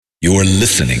You're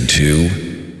listening to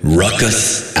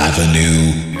Ruckus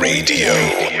Avenue Radio.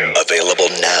 Available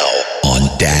now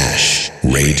on Dash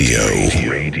Radio.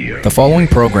 The following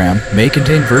program may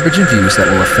contain verbiage and views that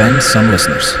will offend some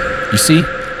listeners. You see,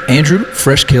 Andrew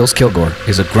Fresh Kills Kilgore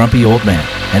is a grumpy old man,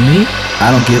 and me,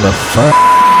 I don't give a fuck.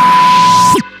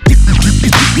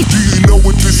 Do you know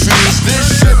what this is?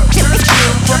 This shit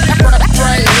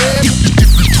right here.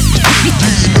 Do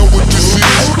you know what this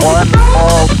is?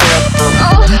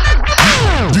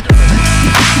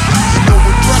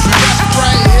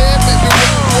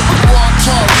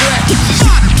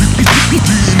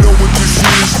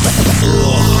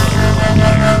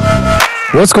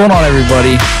 What's going on,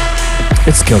 everybody?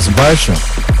 It's the Kills and Fire Show.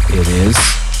 It is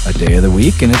a day of the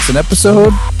week, and it's an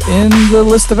episode in the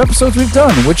list of episodes we've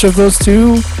done. Which of those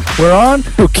two we're on?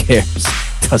 Who cares?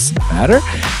 Doesn't matter.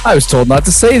 I was told not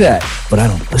to say that, but I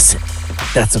don't listen.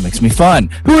 That's what makes me fun.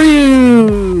 Who are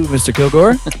you, Mr.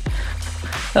 Kilgore?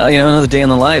 Another day in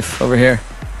the life over here.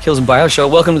 Kills and Bio Show.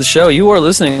 Welcome to the show. You are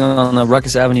listening on the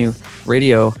Ruckus Avenue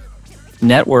Radio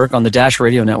Network, on the Dash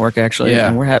Radio Network, actually. Yeah.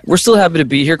 And we're still happy to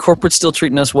be here. Corporate's still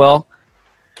treating us well.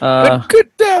 But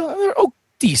good.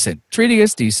 Decent. Treating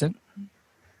us decent.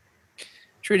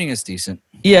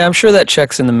 Yeah, I'm sure that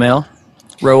check's in the mail.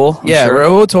 Raul. Sure.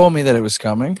 Raul told me that it was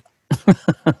coming.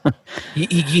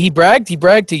 he bragged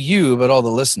to you about all the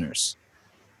listeners.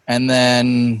 And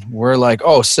then we're like,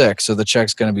 oh, sick, so the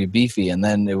check's going to be beefy. And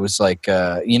then it was like,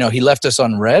 he left us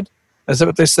on red. Is that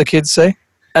what the kids say?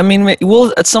 I mean,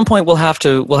 at some point we'll have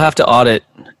to audit,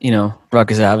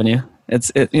 Ruckus Avenue.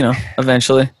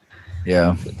 Eventually.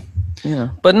 Yeah.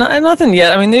 But nothing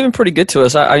yet. I mean, they've been pretty good to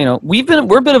us.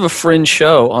 We're a bit of a fringe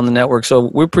show on the network,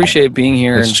 so we appreciate being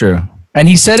here. That's true. And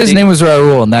he said his name was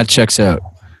Raul, and that checks out.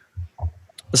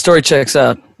 The story checks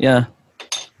out. Yeah.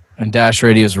 And Dash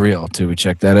Radio is real too. We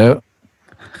checked that out.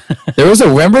 There was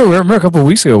remember a couple of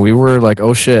weeks ago we were like,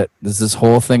 oh shit, there's this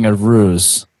whole thing a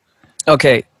ruse.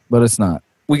 Okay. But it's not.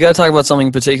 We got to talk about something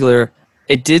in particular.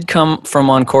 It did come from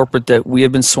on corporate that we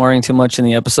have been swearing too much in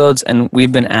the episodes, and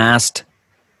we've been asked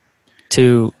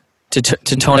to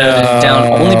tone it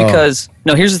down only because.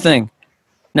 No, here's the thing.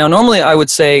 Now, normally I would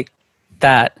say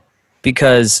that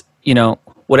because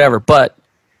whatever, but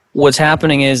what's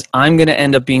happening is I'm going to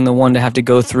end up being the one to have to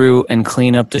go through and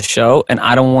clean up the show, and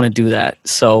I don't want to do that.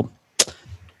 So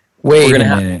wait a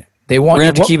minute. We're gonna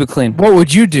have to keep it clean. What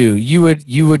would you do? You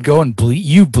would go and bleep?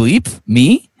 You bleep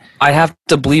me? I have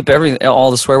to bleep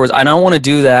all the swear words. I don't want to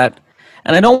do that,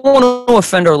 and I don't want to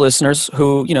offend our listeners.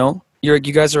 Who you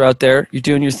guys are out there. You're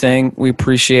doing your thing. We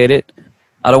appreciate it.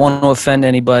 I don't want to offend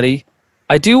anybody.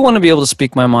 I do want to be able to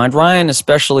speak my mind. Ryan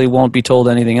especially won't be told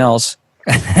anything else.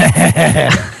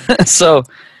 So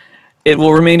it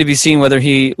will remain to be seen whether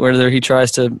he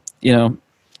tries to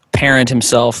parent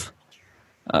himself.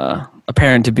 A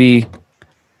parent to be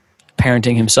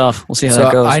parenting himself. We'll see how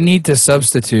that goes. I need to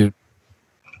substitute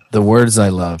the words I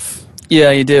love.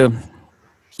 Yeah, you do.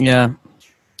 Yeah.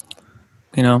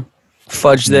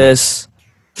 Fudge this,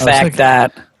 fact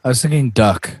that. I was thinking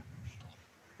duck.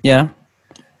 Yeah.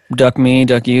 Duck me,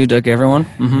 duck you, duck everyone.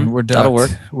 Mm-hmm. We're ducked. That'll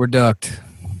work. We're ducked.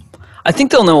 I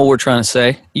think they'll know what we're trying to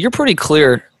say. You're pretty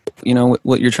clear,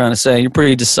 what you're trying to say. You're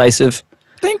pretty decisive.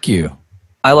 Thank you.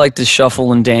 I like to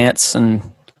shuffle and dance and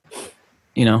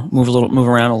move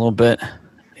around a little bit.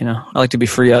 I like to be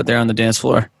free out there on the dance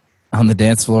floor. On the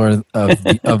dance floor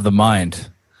of the mind.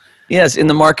 Yes, in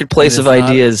the marketplace of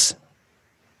ideas.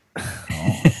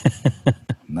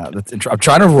 No, I'm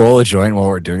trying to roll a joint while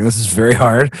we're doing this. Is very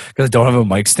hard because I don't have a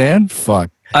mic stand. Fuck.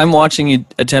 I'm watching you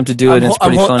attempt to do it. And it's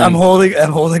pretty funny. I'm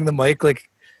holding the mic like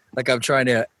I'm trying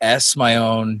to S my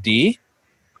own D.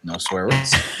 No swear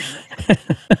words.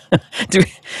 Do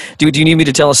you need me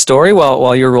to tell a story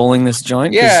while you're rolling this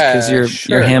joint? Yeah, because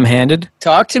you're ham-handed.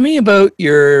 Talk to me about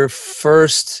your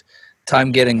first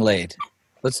time getting laid.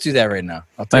 Let's do that right now.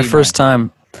 My first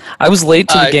time. I was late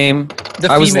to the game.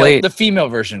 I was late. The female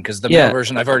version, because the male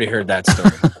version, I've already heard that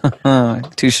story.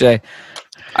 Touche.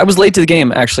 I was late to the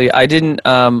game. Actually, I didn't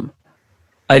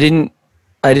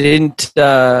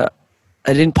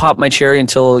pop my cherry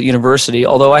until university.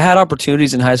 Although I had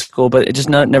opportunities in high school, but it just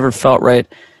never felt right.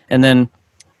 And then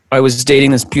I was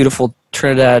dating this beautiful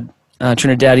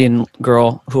Trinidadian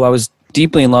girl who I was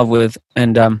deeply in love with,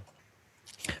 and her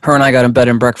and I got a bed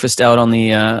and breakfast out on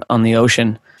the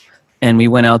ocean. And we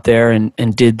went out there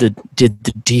and did the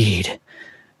deed.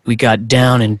 We got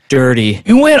down and dirty.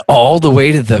 You went all the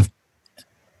way to the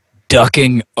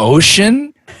ducking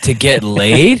ocean to get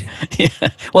laid? Yeah.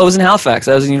 Well, it was in Halifax.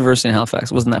 I was in university in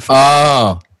Halifax. It wasn't that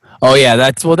far. Oh yeah,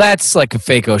 that's like a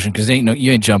fake ocean because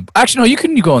you ain't jump. Actually, no, you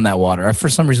couldn't go in that water. For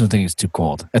some reason, I think it's too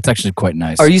cold. It's actually quite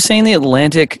nice. Are you saying the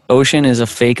Atlantic Ocean is a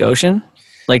fake ocean?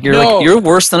 Like you're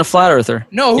worse than a flat earther.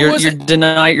 No, you're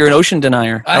an ocean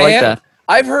denier. I like that.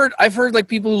 I've heard like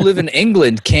people who live in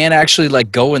England can't actually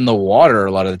like go in the water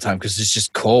a lot of the time because it's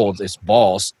just cold. It's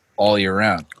balls all year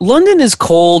round. London is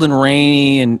cold and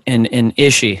rainy and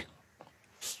ishy.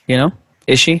 You know,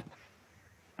 ishy.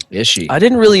 Ishy. I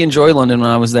didn't really enjoy London when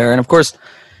I was there, and of course,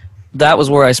 that was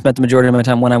where I spent the majority of my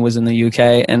time when I was in the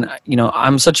UK. And you know,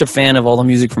 I'm such a fan of all the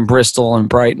music from Bristol and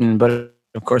Brighton, but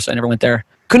of course, I never went there.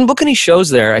 Couldn't book any shows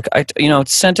there. I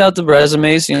sent out the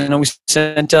resumes. You know, we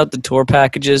sent out the tour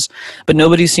packages, but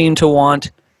nobody seemed to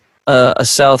want a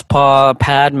Southpaw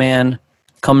pad man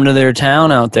coming to their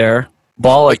town out there.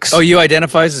 Bollocks. Oh, you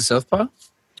identify as a Southpaw?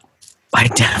 I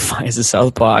identify as a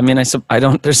Southpaw. I mean, I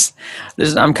don't.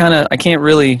 I can't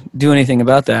really do anything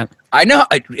about that. I know.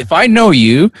 If I know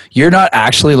you, you're not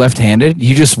actually left-handed.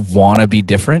 You just want to be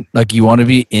different. Like you want to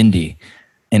be indie.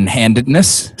 In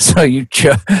handedness, so you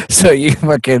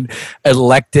fucking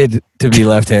elected to be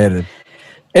left-handed.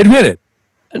 Admit it.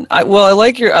 I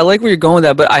like where you're going with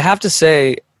that, but I have to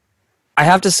say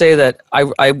that I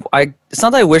it's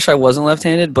not that I wish I wasn't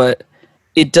left-handed, but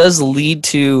it does lead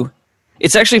to.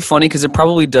 It's actually funny because it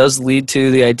probably does lead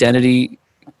to the identity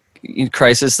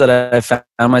crisis that I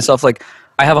found myself. Like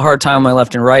I have a hard time with my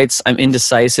left and rights. I'm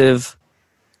indecisive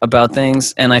about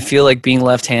things, and I feel like being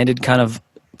left-handed kind of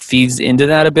feeds into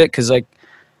that a bit because like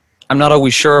I'm not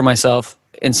always sure of myself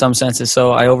in some senses,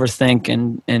 so I overthink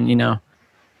and you know.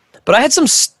 But I had some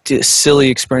silly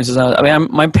experiences. I mean,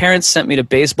 my parents sent me to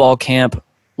baseball camp.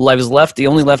 I was the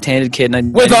only left-handed kid,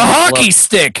 and with a hockey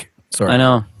stick. Sorry, I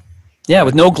know. Yeah,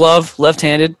 with no glove,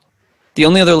 left-handed. The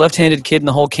only other left-handed kid in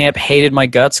the whole camp hated my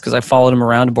guts because I followed him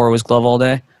around and bore his glove all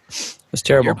day. It was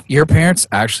terrible. Your parents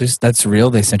actually? That's real.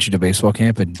 They sent you to baseball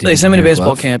camp and they sent me to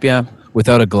baseball camp. Yeah.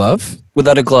 Without a glove?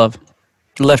 Without a glove.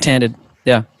 Left-handed,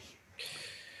 yeah.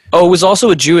 Oh, it was also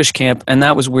a Jewish camp, and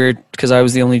that was weird because I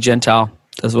was the only Gentile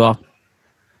as well.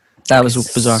 That was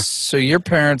bizarre. So your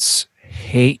parents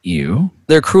hate you?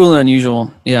 They're cruel and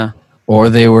unusual, yeah. Or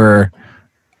they were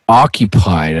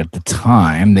occupied at the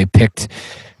time. They picked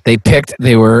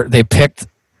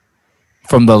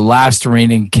from the last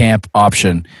remaining camp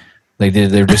option.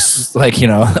 They're just like, you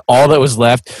know, all that was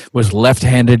left was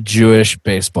left-handed Jewish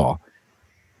baseball.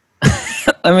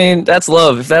 I mean, that's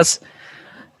love. If that's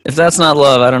not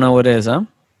love, I don't know what is, huh?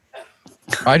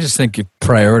 I just think your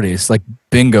priorities, like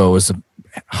bingo was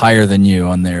higher than you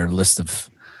on their list of,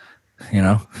 you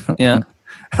know? Yeah.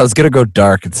 I was going to go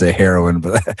dark and say heroin,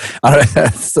 but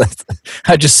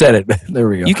I just said it. There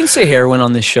we go. You can say heroin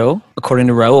on this show, according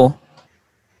to Raul.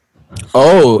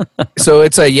 Oh, so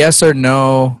it's a yes or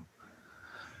no.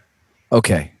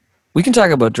 Okay. We can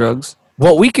talk about drugs.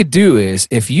 What we could do is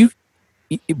if you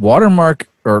watermark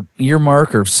or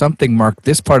earmark or something mark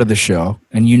this part of the show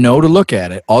and you know to look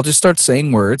at it, I'll just start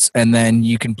saying words and then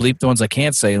you can bleep the ones I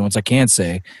can't say and the ones I can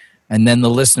say, and then the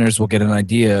listeners will get an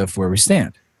idea of where we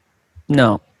stand.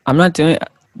 No, I'm not doing it.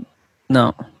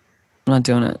 No, I'm not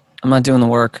doing it. I'm not doing the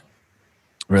work.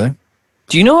 Really?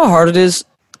 Do you know how hard it is?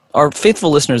 Our faithful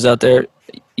listeners out there,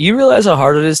 you realize how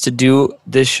hard it is to do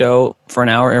this show for an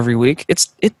hour every week?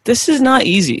 This is not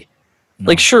easy. No.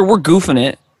 Like, sure, we're goofing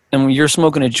it, and when you're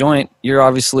smoking a joint, you're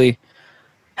obviously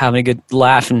having a good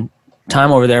laugh and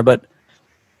time over there, but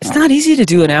it's not easy to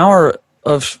do an hour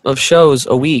of shows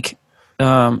a week,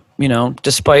 you know,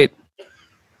 despite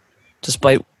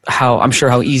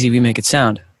how easy we make it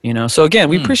sound, you know. So again,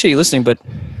 we appreciate you listening, but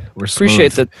we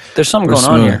appreciate that there's something going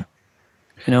on here.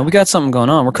 You know, we got something going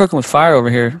on. We're cooking with fire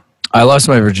over here. I lost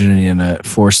my virginity in a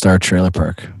 4-star trailer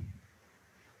park.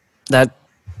 That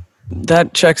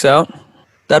checks out.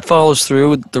 That follows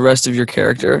through with the rest of your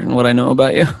character and what I know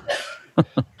about you,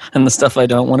 and the stuff I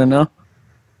don't want to know.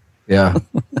 Yeah,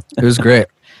 it was great.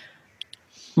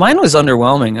 Mine was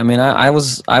underwhelming. I mean,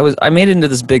 I made it into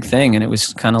this big thing, and it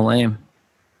was kind of lame.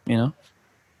 You know,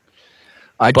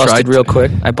 I busted real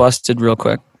quick. I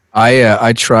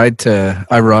tried to.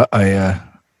 I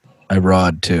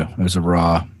rawed too. It was a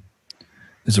raw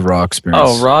experience.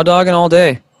 Oh, raw dogging all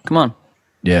day. Come on.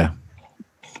 Yeah.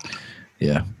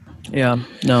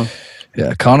 No.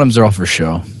 Yeah. Condoms are all for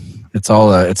show. It's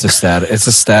all. It's a status thing. It's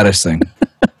a status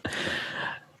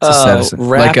thing.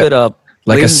 Wrap it up,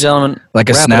 ladies and gentlemen. Like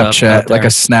a Snapchat. Like a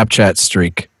Snapchat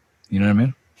streak. You know what I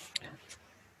mean?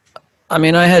 I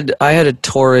mean, I had a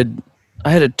torrid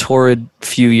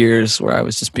few years where I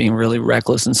was just being really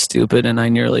reckless and stupid, and I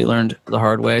nearly learned the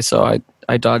hard way. So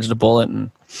I dodged a bullet and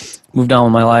moved on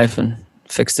with my life and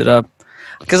fixed it up.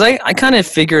 because I kind of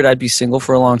figured I'd be single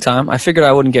for a long time. I figured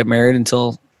I wouldn't get married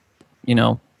until,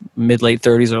 mid-late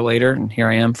 30s or later, and here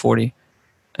I am, 40.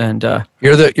 And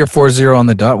You're 40 on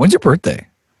the dot. When's your birthday?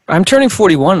 I'm turning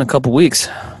 41 in a couple weeks.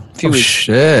 A few weeks.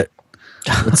 Shit.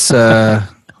 Let's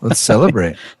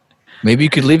celebrate. Maybe you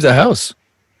could leave the house.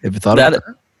 Have you thought about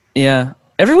that? Yeah.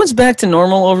 Everyone's back to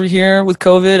normal over here with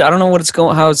COVID. I don't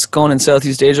know how it's going in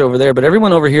Southeast Asia over there, but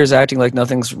everyone over here is acting like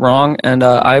nothing's wrong, and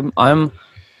I'm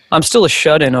still a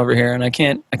shut-in over here, and I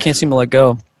can't seem to let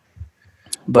go.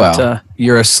 But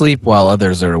you're asleep while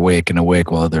others are awake, and awake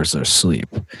while others are asleep.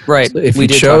 Right. So if we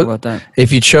did talk about that.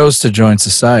 If you chose to join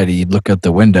society, you'd look out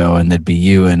the window, and there'd be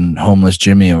you and homeless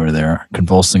Jimmy over there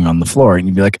convulsing on the floor, and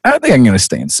you'd be like, I think I'm going to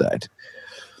stay inside.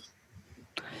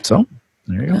 So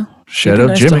there you go. Shout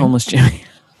out Jimmy. Homeless Jimmy.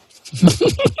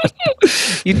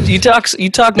 you talk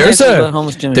nicely about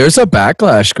homeless Jimmy. There's a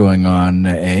backlash going on.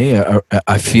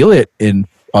 I feel it in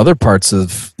other parts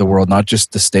of the world, not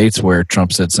just the States, where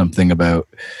Trump said something about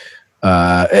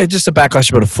just a backlash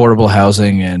about affordable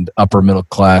housing and upper middle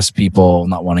class people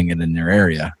not wanting it in their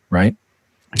area. Right?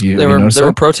 There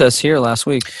were protests here last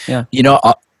week. Yeah.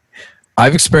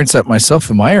 I've experienced that myself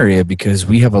in my area because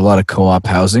we have a lot of co-op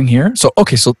housing here. So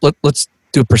let's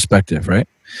do a perspective, right?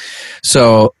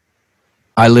 So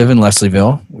I live in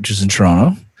Leslieville, which is in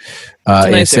Toronto.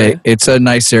 It's a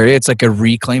nice area. It's like a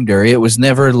reclaimed area. It was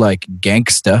never like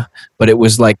gangsta, but it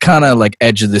was like kind of like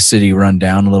edge of the city run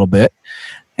down a little bit.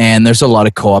 And there's a lot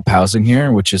of co-op housing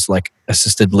here, which is like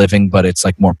assisted living, but it's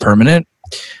like more permanent.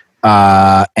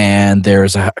 And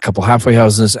there's a couple halfway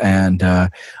houses, and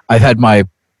I've had my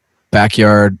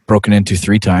backyard broken into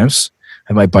 3 times. I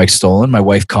had my bike stolen. My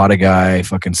wife caught a guy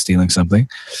fucking stealing something.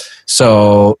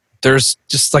 So there's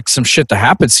just like some shit that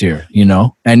happens here,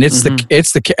 and and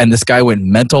this guy went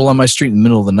mental on my street in the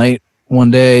middle of the night one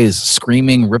day, is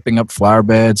screaming, ripping up flower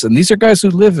beds. And these are guys who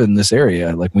live in this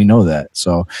area. Like, we know that.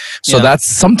 So that's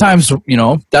sometimes,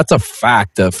 that's a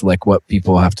fact of like what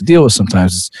people have to deal with.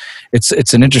 Sometimes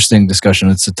it's an interesting discussion.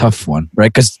 It's a tough one,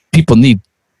 right? Because people need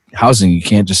housing. You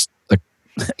can't just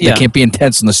they can't be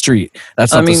intense in the street.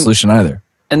 That's not the solution either.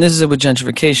 And this is it with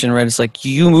gentrification, right? It's like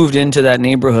you moved into that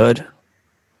neighborhood,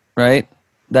 right?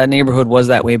 That neighborhood was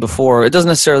that way before. It doesn't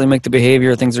necessarily make the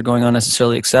behavior things are going on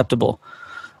necessarily acceptable,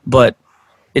 but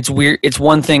it's weird. It's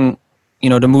one thing,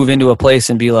 to move into a place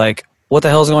and be like, what the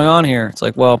hell is going on here? It's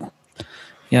like, well,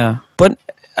 yeah. But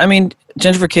I mean,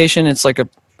 gentrification, it's like I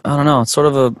don't know. It's sort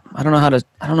of I don't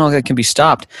know if that can be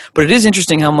stopped, but it is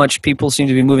interesting how much people seem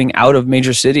to be moving out of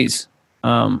major cities.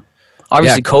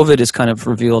 Obviously COVID has kind of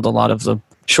revealed a lot of the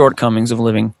shortcomings of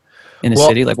living in a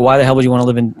city. Like, why the hell would you want to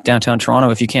live in downtown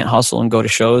Toronto if you can't hustle and go to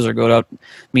shows or go out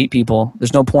meet people?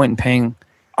 There's no point in paying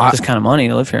this kind of money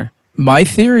to live here. My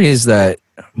theory is that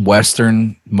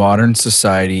Western modern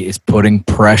society is putting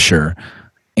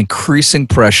increasing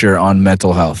pressure on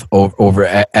mental health over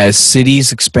as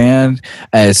cities expand,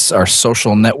 as our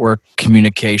social network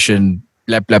communication,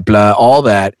 blah, blah, blah, all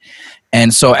that.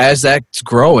 And so as that's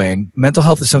growing, mental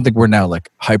health is something we're now like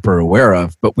hyper aware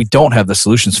of, but we don't have the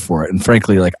solutions for it. And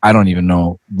frankly, like, I don't even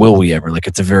know, will we ever? Like,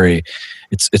 it's very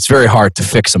hard to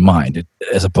fix a mind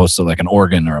as opposed to like an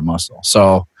organ or a muscle.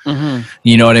 So,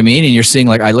 you know what I mean? And you're seeing,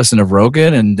 like, I listen to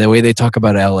Rogan and the way they talk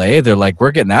about LA, they're like,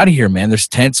 we're getting out of here, man. There's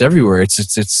tents everywhere. It's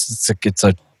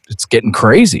getting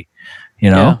crazy,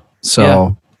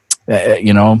 So,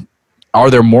 are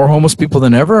there more homeless people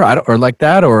than ever, or like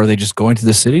that, or are they just going to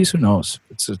the cities? Who knows?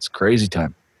 It's crazy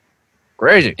time.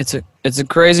 Crazy. It's a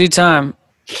crazy time.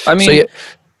 I mean,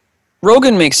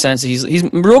 Rogan makes sense.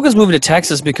 Rogan's moving to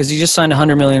Texas because he just signed a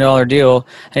 $100 million deal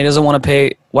and he doesn't want to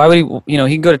pay. Why would he?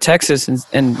 He can go to Texas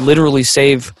and literally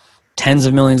save tens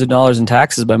of millions of dollars in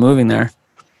taxes by moving there.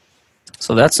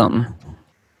 So that's something.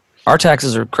 Our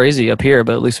taxes are crazy up here,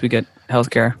 but at least we get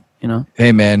healthcare.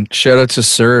 Hey man, shout out to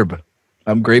CERB.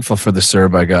 I'm grateful for the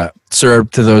CERB I got. CERB,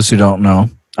 to those who don't know.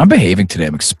 I'm behaving today.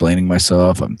 I'm explaining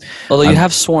myself. Although you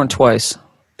have sworn twice.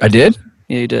 I did?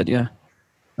 Yeah, you did, yeah.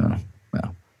 Oh,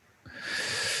 well.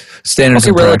 Standards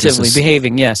and relatively. practices.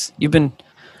 Behaving, yes. You've been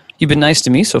nice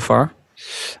to me so far.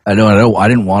 I know. I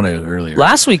didn't want it earlier.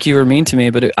 Last week you were mean to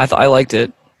me, but I liked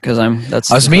it because I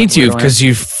was mean to you because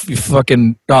you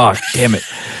fucking, oh, damn it.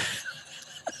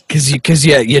 Because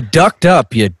you ducked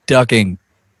up. You're ducking.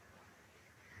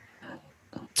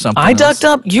 I ducked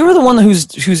up. You were the one whose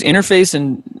interface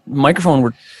and microphone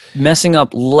were messing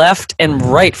up left and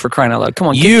right, for crying out loud. Come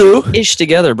on, get your ish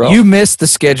together, bro. You missed the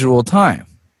scheduled time.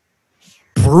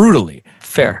 Brutally.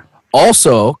 Fair.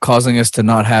 also causing us to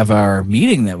not have our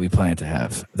meeting that we planned to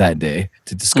have that day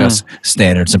to discuss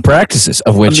standards and practices,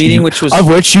 of which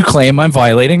you claim I'm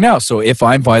violating now. So if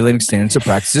I'm violating standards and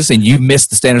practices and you missed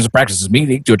the standards and practices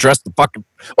meeting to address the fucking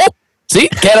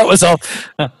can't help myself.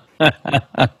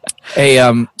 Hey,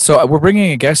 so we're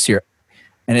bringing a guest here,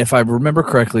 and if I remember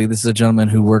correctly, this is a gentleman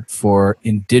who worked for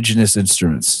Indigenous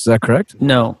Instruments. Is that correct?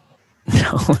 No,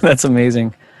 that's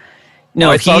amazing.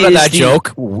 No, I thought of that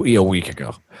joke a week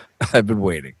ago. I've been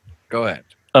waiting. Go ahead.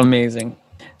 Amazing.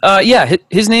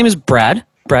 His name is Brad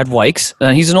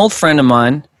Wykes. He's an old friend of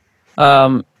mine.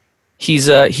 He's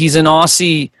an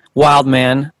Aussie wild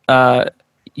man.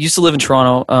 Used to live in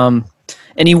Toronto.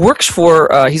 And he works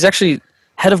for, he's actually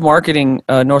head of marketing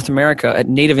North America at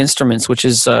Native Instruments, which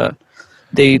is,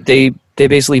 they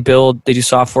basically they do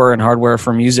software and hardware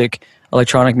for music,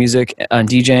 electronic music, and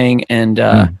DJing.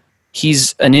 And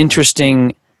he's an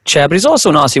interesting chap, but he's also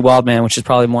an Aussie wild man, which is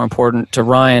probably more important to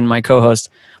Ryan, my co-host.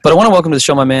 But I want to welcome to the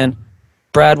show my man,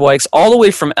 Brad Wykes, all the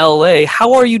way from LA.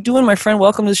 How are you doing, my friend?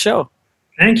 Welcome to the show.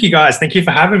 Thank you, guys. Thank you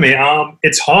for having me.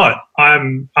 It's hot.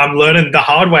 I'm learning the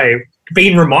hard way,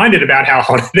 being reminded about how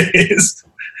hot it is.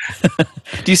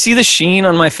 Do you see the sheen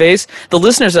on my face? The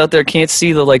listeners out there can't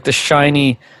see the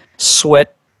shiny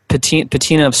sweat,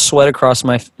 patina of sweat across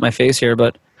my face here,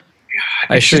 but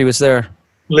I assure you it's there.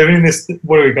 Living in this,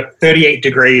 what do we got? 38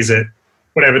 degrees at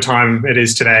whatever time it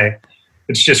is today.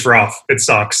 It's just rough. It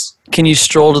sucks. Can you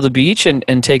stroll to the beach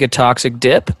and take a toxic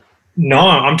dip? No,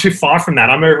 I'm too far from that.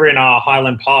 I'm over in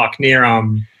Highland Park near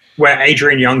where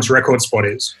Adrian Young's record spot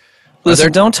is.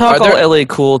 Listen, don't talk all LA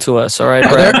cool to us, all right,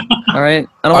 Brad? All right?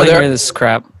 I don't want to hear this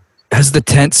crap. Has the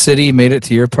tent city made it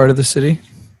to your part of the city?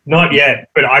 Not yet,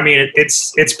 but I mean,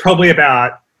 it's probably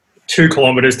about 2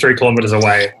 kilometers, 3 kilometers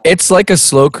away. It's like a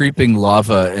slow creeping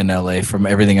lava in LA from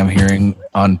everything I'm hearing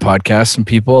on podcasts from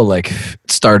people. Like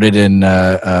it started in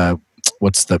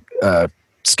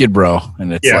Skid Row,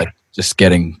 and it's like just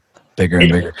getting bigger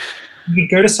and bigger. You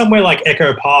go to somewhere like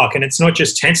Echo Park, and it's not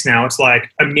just tents now. It's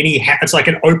like a mini. It's like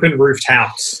an open roofed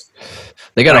house.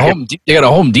 They got a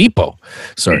Home Depot.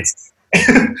 Sorry,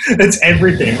 it's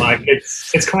everything. Like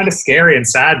it's kind of scary and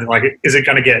sad. Like, is it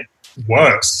going to get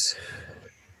worse?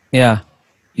 Yeah,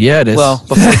 it is. Well,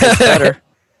 before it gets better.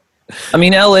 I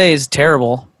mean, LA is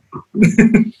terrible.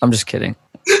 I'm just kidding.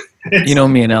 You know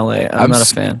me in LA. I'm not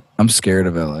a fan. I'm scared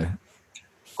of LA.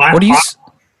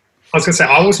 I was going to say,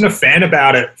 I wasn't a fan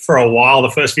about it for a while, the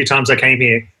first few times I came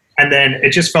here. And then it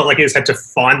just felt like I just had to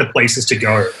find the places to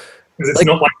go. Because it's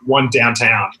not like one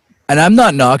downtown. And I'm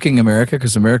not knocking America,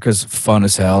 because America's fun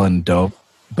as hell and dope.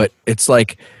 But it's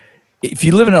like, if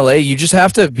you live in LA, you just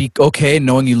have to be okay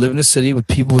knowing you live in a city with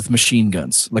people with machine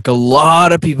guns. Like a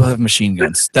lot of people have machine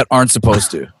guns that aren't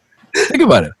supposed to. Think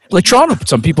about it. Like Toronto,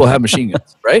 some people have machine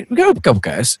guns, right? We got a couple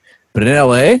guys. But in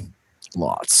LA,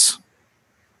 lots.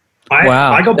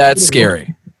 Wow. That's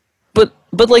scary. But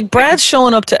like Brad's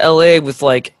showing up to LA with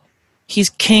he's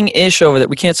king-ish over there.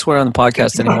 We can't swear on the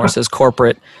podcast anymore. It says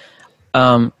corporate.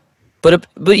 But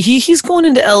he's going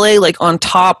into LA on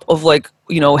top of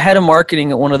head of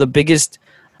marketing at one of the biggest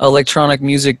electronic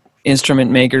music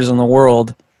instrument makers in the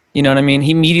world. You know what I mean?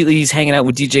 He's hanging out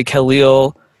with DJ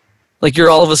Khalil. You're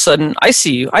all of a sudden, I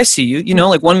see you. You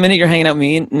know, 1 minute you're hanging out with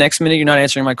me, next minute you're not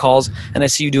answering my calls, and I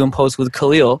see you doing posts with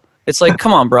Khalil. It's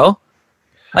come on, bro.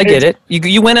 I get it.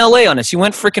 You went LA on us. You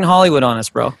went freaking Hollywood on us,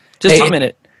 bro. Just a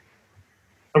minute.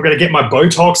 I'm going to get my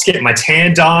Botox, get my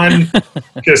tan done.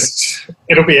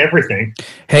 It'll be everything.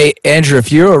 Hey, Andrew,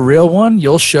 if you're a real one,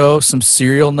 you'll show some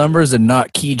serial numbers and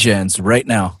not key gens right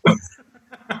now.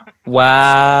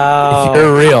 Wow. If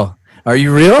you're real. Are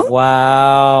you real?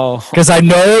 Wow. Because I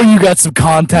know you got some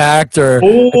contact or...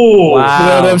 Oh, wow. You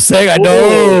know what I'm saying?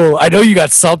 I know you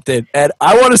got something. And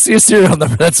I want to see a serial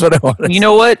number. That's what I want to see. You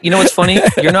know what? You know what's funny?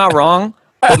 You're not wrong.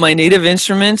 But my Native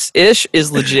Instruments-ish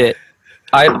is legit.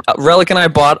 Relic and I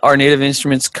bought our Native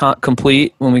Instruments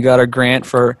complete when we got our grant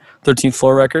for 13th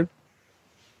Floor record.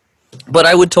 But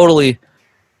I would totally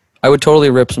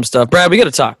rip some stuff. Brad, we got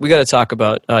to talk. We got to talk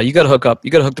about... you got to hook up. You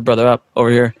got to hook the brother up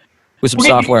over here with some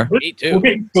software. Me too. We'll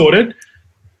get sorted.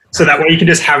 So that way you can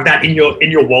just have that in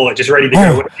your wallet, just ready to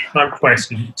go. No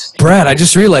questions. Brad, I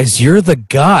just realized you're the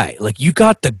guy. You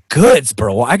got the goods,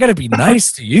 bro. I got to be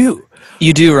nice to you.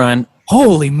 You do, Ryan.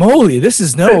 Holy moly, this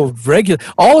is no regular.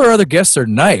 All our other guests are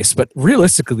nice, but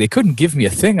realistically, they couldn't give me a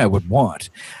thing I would want.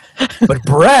 But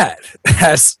Brad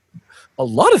has a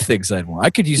lot of things I'd want. I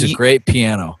could use a great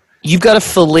piano. You've got to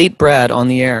fillet Brad on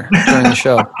the air during the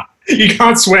show. You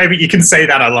can't swear, but you can say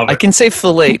that. I love it. I can say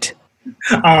fillet.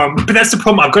 But that's the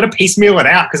problem. I've got to piecemeal it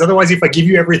out, because otherwise if I give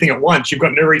you everything at once, you've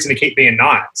got no reason to keep being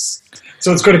nice.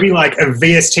 So it's got to be like a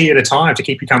VST at a time to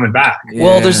keep you coming back.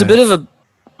 Well, there's a bit of a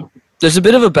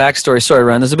backstory. Sorry,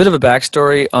 Ryan. There's a bit of a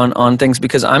backstory on things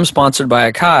because I'm sponsored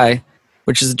by Akai,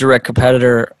 which is a direct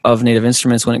competitor of Native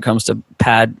Instruments when it comes to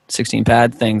 16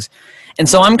 pad things. And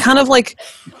so I'm kind of like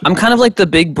the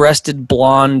big-breasted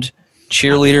blonde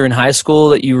cheerleader in high school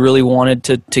that you really wanted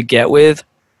to get with,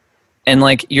 and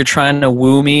like you're trying to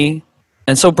woo me.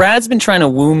 And so Brad's been trying to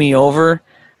woo me over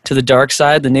to the dark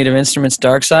side, the Native Instruments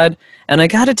dark side. And I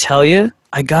gotta tell you,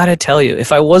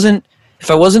 if I wasn't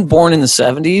born in the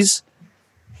 70s,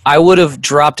 I would have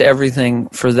dropped everything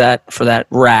for that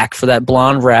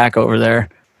blonde rack over there.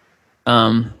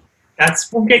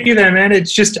 We'll get you there, man.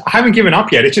 It's just, I haven't given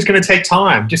up yet. It's just going to take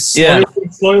time. Just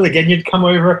slowly getting you to come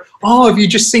over. Oh, have you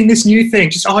just seen this new thing?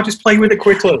 Just play with it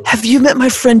quickly. Have you met my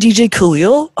friend DJ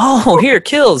Khalil? Oh, here,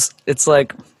 kills. It's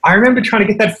like, I remember trying to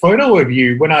get that photo of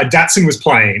you when Datsun was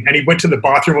playing and he went to the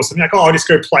bathroom or something like, I'll just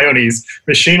go play on his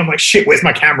machine. I'm like, shit, where's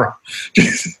my camera?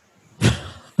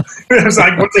 I was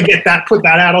like, once I get that, put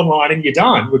that out online and you're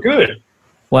done. We're good.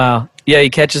 Wow. Yeah, he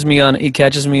catches me on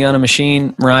a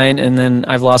machine, Ryan, and then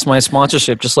I've lost my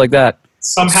sponsorship just like that.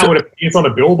 Somehow it appears on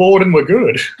a billboard and we're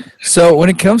good. So when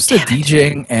it comes to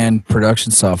DJing and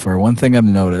production software, one thing I've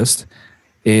noticed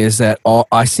is that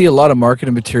I see a lot of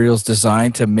marketing materials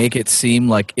designed to make it seem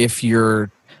like if you're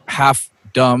half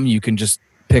dumb, you can just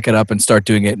pick it up and start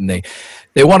doing it, and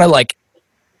they want to like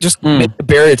just make the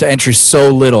barrier to entry so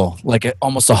little, like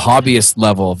almost a hobbyist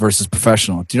level versus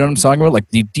professional. Do you know what I'm talking about? Like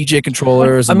the DJ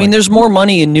controllers. I mean, there's more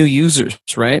money in new users,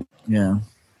 right? Yeah.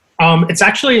 It's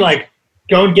actually like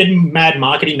getting mad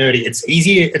marketing nerdy. It's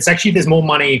easier. It's actually, there's more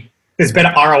money. There's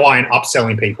better ROI in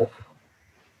upselling people.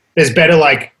 There's better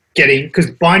like because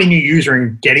buying a new user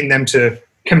and getting them to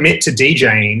commit to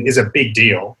DJing is a big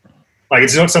deal. Like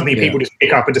it's not something people just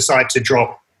pick up and decide to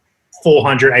drop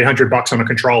 $400, $800 on a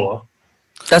controller.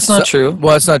 That's not true.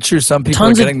 Well, it's not true. Some people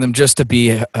are getting them just to be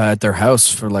at their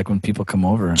house for like when people come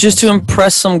over. Just to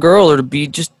impress some girl, or to be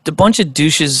just a bunch of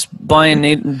douches buying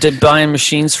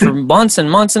machines for months and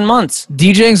months and months.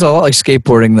 DJing's a lot like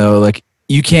skateboarding, though. Like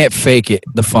you can't fake it,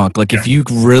 the funk. Like if you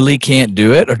really can't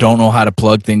do it or don't know how to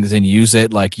plug things and use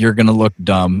it, like you're gonna look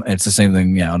dumb. And it's the same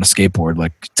thing, on a skateboard.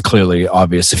 Like it's clearly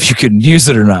obvious if you can use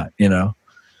it or not.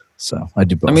 So I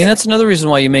do both. I mean, that's another reason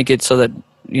why you make it so that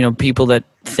people that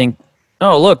think,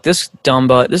 oh, look, this dumb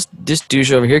butt, this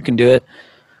douche over here can do it.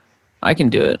 I can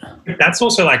do it. That's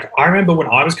also like, I remember when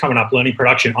I was coming up learning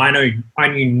production, I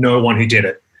knew no one who did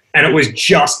it. And it was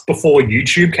just before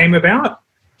YouTube came about.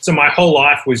 So my whole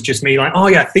life was just me like, oh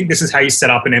yeah, I think this is how you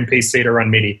set up an MPC to run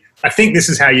MIDI. I think this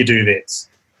is how you do this.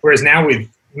 Whereas now if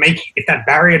that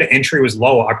barrier to entry was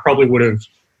lower, I probably would have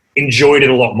enjoyed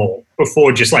it a lot more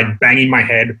before just like banging my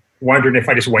head, wondering if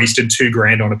I just wasted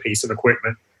 $2,000 on a piece of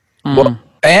equipment. Well,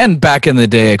 and back in the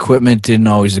day, equipment didn't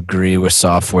always agree with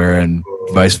software and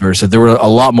vice versa. There were a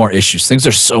lot more issues. Things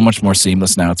are so much more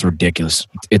seamless now. It's ridiculous.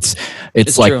 It's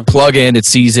like true. Plug in, it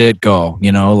sees it, go.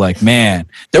 Like, man,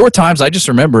 there were times I just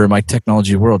remember in my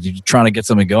technology world, you're trying to get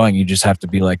something going. You just have to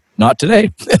be like, not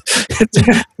today.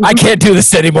 I can't do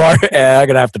this anymore. I'm going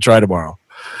to have to try tomorrow.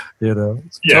 Yeah.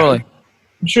 Totally.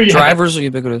 I'm sure drivers are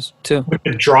ubiquitous too. With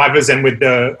the drivers and with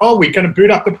we're going to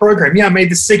boot up the program. Yeah, I made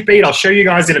this sick beat. I'll show you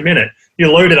guys in a minute.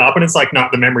 You load it up and it's like, no,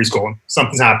 the memory's gone.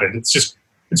 Something's happened. It's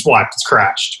wiped. It's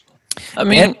crashed. I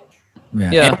mean,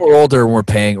 and we're older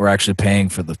and we're actually paying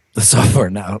for the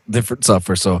software now, different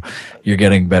software. So you're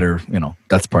getting better,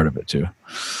 that's part of it too.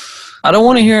 I don't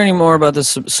want to hear any more about the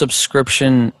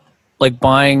subscription, like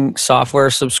buying software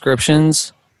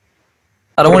subscriptions.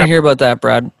 I don't want to hear about that,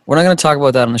 Brad. We're not going to talk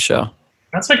about that on the show.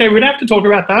 That's okay. We don't have to talk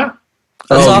about that.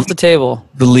 That's off the table.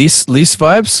 The lease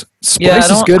vibes. Splice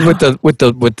is good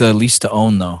with the lease to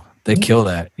own though. They kill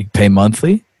that. You pay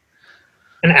monthly.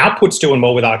 And Output's doing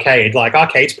more with Arcade. Like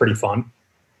Arcade's pretty fun.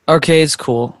 Arcade's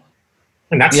cool.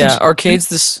 And that's Arcade's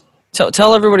this.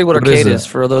 Tell everybody what Arcade is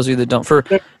for those of you that don't.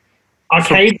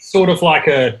 Arcade's sort of like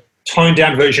a toned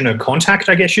down version of Contact,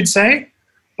 I guess you'd say,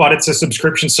 but it's a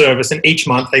subscription service, and each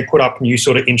month they put up new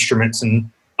sort of instruments and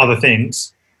other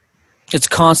things. It's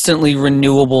constantly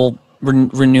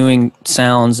renewing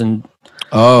sounds and.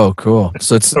 Oh, cool!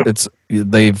 So it's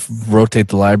they've rotate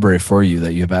the library for you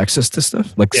that you have access to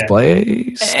stuff like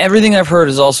Splice. Everything I've heard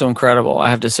is also incredible. I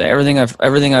have to say, everything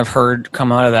I've heard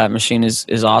come out of that machine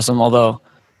is awesome. Although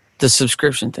the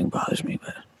subscription thing bothers me,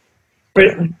 but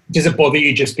does it bother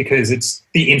you just because it's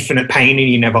the infinite pain and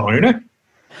you never own it?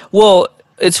 Well,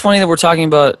 it's funny that we're talking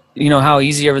about how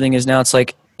easy everything is now. It's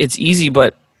like it's easy,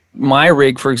 but my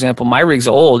rig, for example, my rig's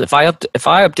old. If I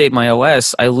update my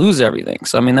OS, I lose everything.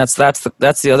 So I mean, that's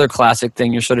the other classic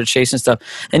thing. You're sort of chasing stuff.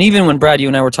 And even when Brad, you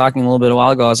and I were talking a little bit a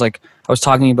while ago, I was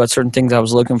talking about certain things I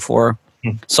was looking for,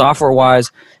 software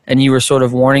wise, and you were sort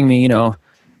of warning me,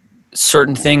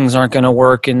 certain things aren't going to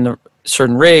work in the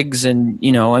certain rigs, and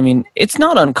I mean, it's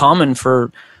not uncommon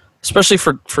especially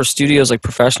for studios like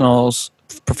professional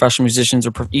musicians,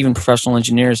 or even professional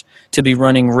engineers to be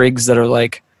running rigs that are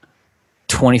like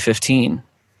 2015,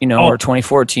 or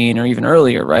 2014, or even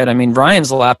earlier, right? I mean,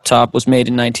 Ryan's laptop was made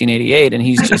in 1988, and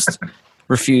he's just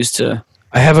refused to.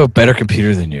 I have a better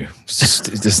computer than you. It's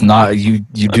just not you.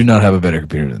 You do not have a better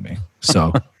computer than me.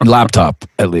 So laptop,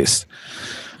 at least.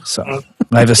 So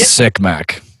I have a sick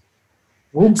Mac.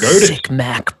 We'll go to sick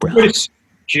Mac, bro. We'll go to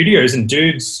studios and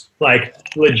dudes like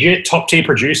legit top tier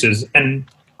producers, and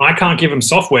I can't give them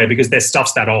software because their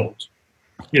stuff's that old.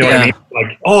 You know what I mean?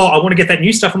 Like, I want to get that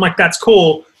new stuff. I'm like, that's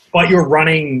cool, but you're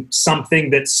running something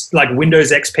that's like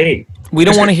Windows XP. We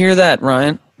don't want to hear that,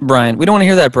 Brian. We don't want to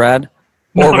hear that, Brad.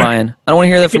 Or Ryan. I don't want to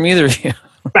hear that from either of you.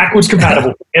 Backwards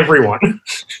compatible for everyone.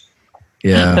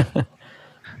 Yeah.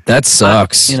 That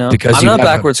sucks. Because I'm not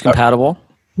backwards compatible.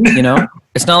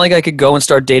 It's not like I could go and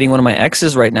start dating one of my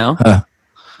exes right now.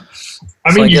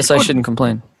 I guess I shouldn't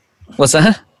complain. What's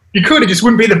that? You could. It just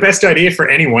wouldn't be the best idea for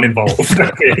anyone involved.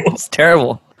 It's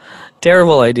terrible.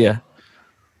 Terrible idea.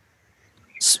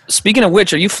 Speaking of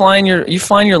which, are you flying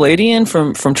your lady in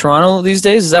from Toronto these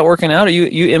days? Is that working out? Are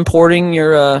you importing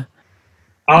your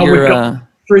we've got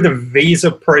through the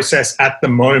visa process at the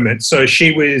moment. So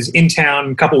she was in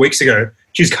town a couple of weeks ago.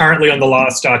 She's currently on the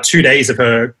last 2 days of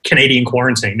her Canadian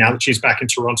quarantine now that she's back in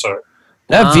Toronto.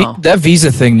 That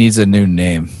visa thing needs a new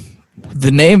name.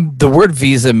 The word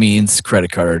visa means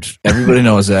credit card. Everybody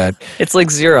knows that. It's like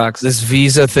Xerox. This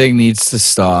visa thing needs to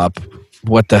stop.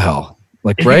 What the hell?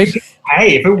 Right?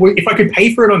 Hey, if I could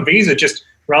pay for it on Visa, just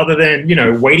rather than,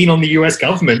 waiting on the US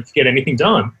government to get anything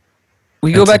done.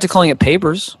 We go back to calling it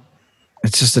papers.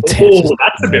 It's just a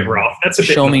that's a bit rough. That's a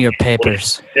bit. Show me your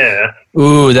papers. Yeah.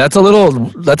 Ooh, that's a little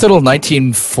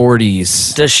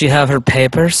 1940s. Does she have her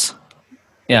papers?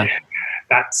 Yeah.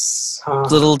 That's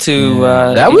little too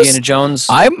that Indiana was Jones.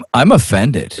 I'm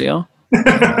offended. Yeah.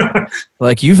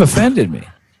 Like, you've offended me.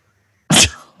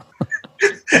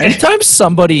 Anytime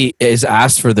somebody is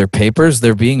asked for their papers,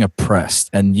 they're being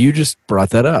oppressed, and you just brought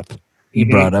that up. You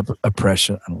brought up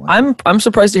oppression. I'm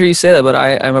surprised to hear you say that, but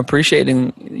I'm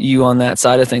appreciating you on that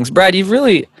side of things, Brad. You've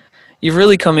really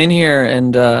come in here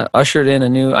and ushered in a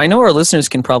new. I know our listeners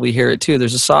can probably hear it too.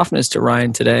 There's a softness to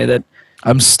Ryan today that.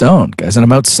 I'm stoned, guys, and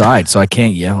I'm outside, so I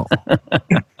can't yell.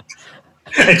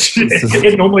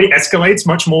 It normally escalates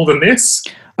much more than this.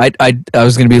 I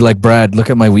was going to be like, Brad, look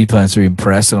at my weed plants, are you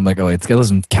impressed? And I'm like, oh, it's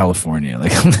lives in California.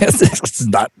 Like, it's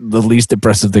not the least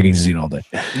impressive thing he's seen all day.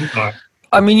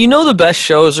 I mean, the best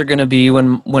shows are going to be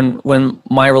when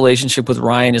my relationship with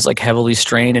Ryan is like heavily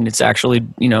strained and it's actually,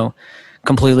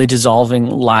 completely dissolving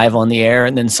live on the air.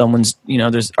 And then someone's,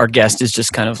 our guest is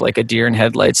just kind of like a deer in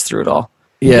headlights through it all.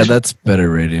 Yeah, that's better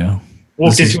radio.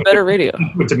 Well, it's better radio.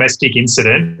 A domestic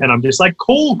incident, and I'm just like,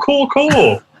 cool.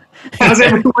 How's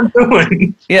everyone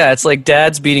doing? Yeah, it's like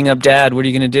dad's beating up dad. What are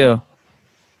you going to do?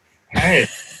 Hey,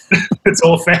 it's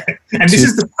all fair. And this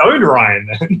is the phone, Ryan.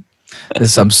 Then.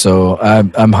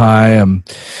 I'm high. I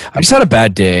just had a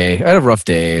bad day. I had a rough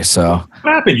day. So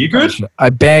what happened? You good?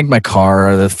 I banged my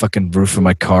car, the fucking roof of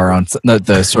my car on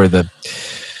the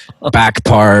back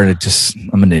part.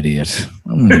 I'm an idiot.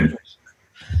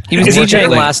 He was DJing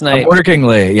last night. I'm working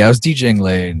late. Yeah, I was DJing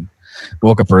late. And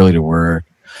woke up early to work.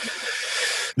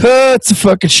 It's a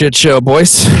fucking shit show,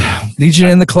 boys.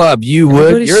 DJing in the club.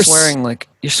 You're swearing like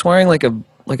a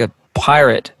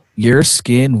pirate. Your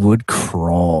skin would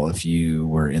crawl if you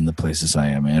were in the places I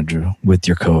am, Andrew, with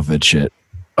your COVID shit.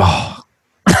 Oh,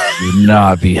 you'd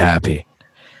not be happy.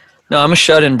 No, I'm a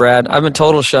shut-in, Brad. I'm a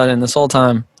total shut-in this whole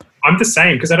time. I'm the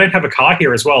same because I don't have a car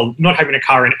here as well. Not having a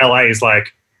car in LA is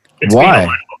like, it's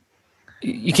why?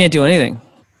 You can't do anything.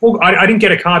 Well, I didn't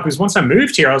get a car because once I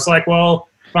moved here, I was like, well,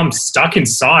 if I'm stuck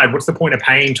inside, what's the point of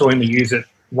paying to only use it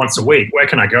once a week? Where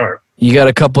can I go? You got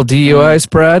a couple DUIs,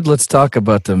 Brad? Let's talk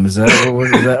about them. Is that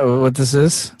what this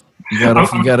is? You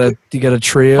got a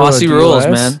trio. Posse rules,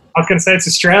 man. I was going to say it's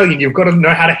Australian. You've got to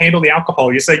know how to handle the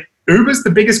alcohol. You say Uber's the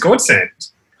biggest godsend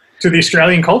to the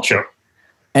Australian culture.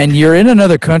 And you're in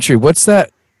another country. What's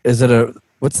that?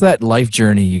 What's that life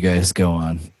journey you guys go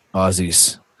on,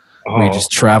 Aussies? Where you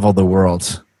just travel the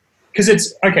world. Because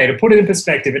it's okay to put it in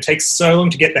perspective. It takes so long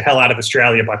to get the hell out of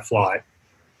Australia by flight.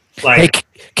 Like, hey,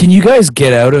 can you guys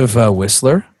get out of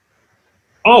Whistler?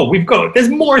 Oh, there's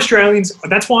more Australians.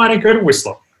 That's why I don't go to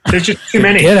Whistler. There's just too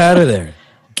many. Get out of there.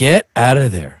 Get out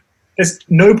of there. There's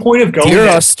no point of going Dear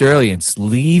there. Australians,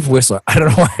 leave Whistler. I don't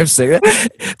know why I'm saying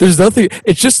that. There's nothing.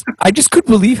 It's just, I just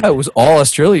couldn't believe how it was all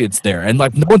Australians there. And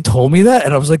like, no one told me that.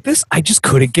 And I was like, I just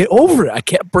couldn't get over it. I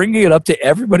kept bringing it up to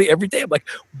everybody every day. I'm like,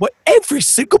 what? Every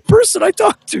single person I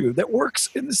talk to that works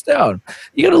in this town,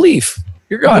 you got to leave.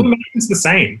 You're gone. Blue Mountain's the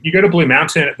same. You go to Blue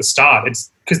Mountain at the start.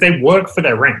 It's because they work for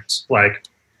their rent. Like,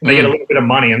 they get a little bit of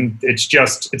money, and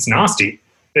it's nasty.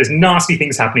 There's nasty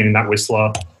things happening in that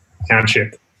Whistler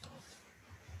township.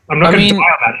 I'm not going to die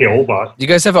on that hill, but... You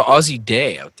guys have an Aussie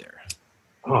day out there.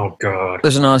 Oh, God.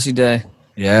 There's an Aussie day.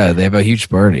 Yeah, they have a huge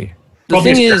party. The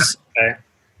thing is,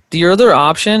 the other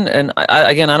option, and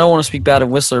I don't want to speak bad of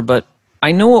Whistler, but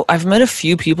I know I've met a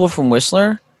few people from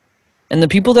Whistler, and the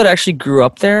people that actually grew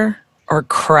up there are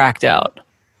cracked out.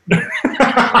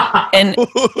 And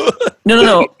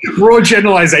no. Raw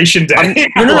generalization day.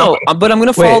 No. But I'm going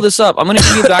to follow this up. I'm going to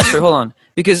give you a backstory. Hold on.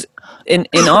 Because in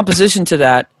opposition to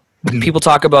that, people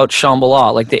talk about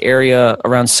Shambhala, like the area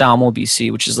around Salmo,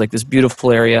 BC, which is like this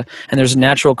beautiful area, and there's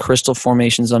natural crystal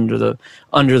formations under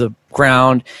the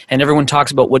ground, and everyone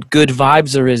talks about what good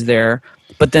vibes there is there,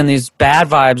 but then these bad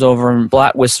vibes over in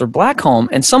Whistler Blackcomb.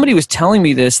 And somebody was telling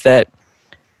me this, that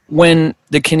when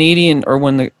the Canadian or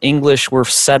when the English were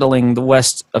settling the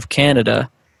west of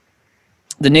Canada,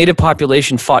 the native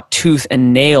population fought tooth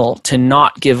and nail to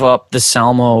not give up the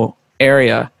Salmo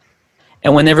area.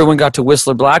 And when everyone got to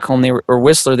Whistler Blackcomb,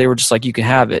 they were just like, you can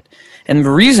have it. And the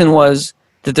reason was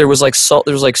that there was like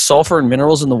sulfur and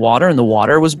minerals in the water, and the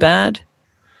water was bad.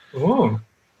 Ooh.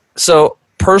 So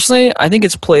personally, I think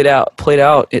it's played out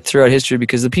throughout history,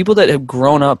 because the people that have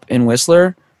grown up in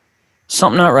Whistler,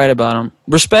 something not right about them.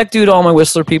 Respect due to all my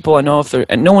Whistler people. I know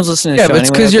and no one's listening to the show but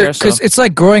it's anyway because it's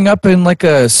like growing up in like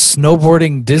a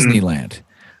snowboarding Disneyland.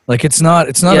 Like it's not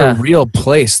a real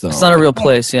place though. It's not a real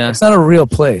place, yeah. It's not a real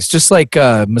place. Just like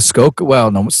Muskoka.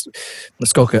 Well, no,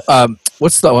 Muskoka.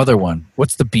 What's the other one?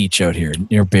 What's the beach out here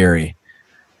near Barrie?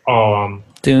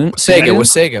 Dune.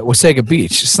 Wasaga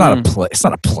Beach. It's not a place. It's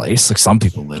not a place. Like some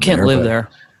people live there. Can't live there.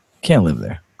 Can't live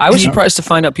there. I was surprised to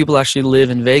find out people actually live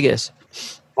in Vegas.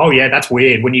 Oh yeah, that's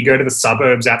weird. When you go to the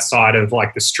suburbs outside of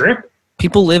like the Strip,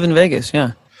 people live in Vegas.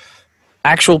 Yeah,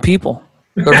 actual people,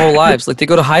 their whole lives. Like they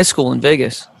go to high school in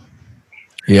Vegas.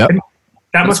 Yeah,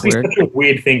 that must be weird. such a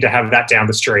weird thing to have that down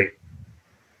the street.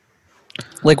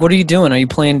 Like, what are you doing?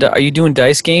 Are you doing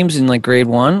dice games in like grade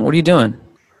 1? What are you doing?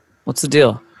 What's the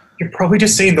deal? You're probably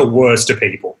just seeing the worst of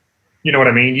people. You know what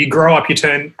I mean? You grow up, you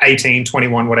turn 18,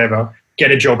 21, whatever,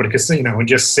 get a job at a casino, and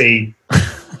just see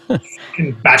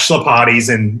bachelor parties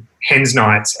and hens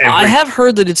nights. I have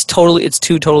heard that it's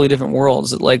two totally different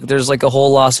worlds. Like there's like a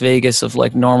whole Las Vegas of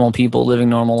like normal people living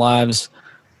normal lives,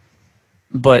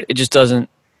 but it just doesn't.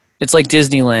 It's like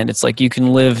Disneyland. It's like you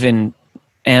can live in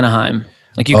Anaheim.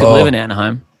 Like you can live in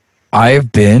Anaheim.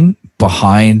 I've been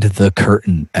behind the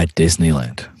curtain at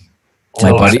Disneyland.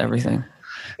 My buddy, everything.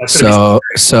 So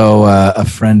a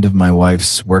friend of my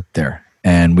wife's worked there,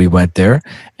 and we went there,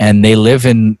 and they live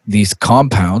in these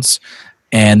compounds,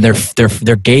 and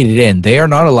they're gated in. They are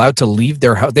not allowed to leave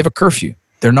their house. They have a curfew.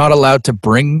 They're not allowed to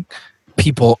bring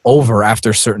people over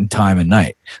after a certain time at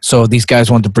night. So these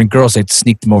guys wanted to bring girls, they'd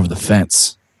sneak them over the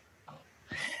fence.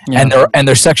 Yeah. And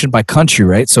they're sectioned by country,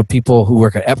 right? So people who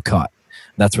work at Epcot,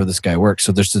 that's where this guy works.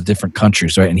 So there's the different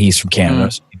countries, right? And he's from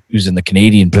Canada, so who's in the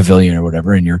Canadian pavilion or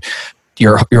whatever, and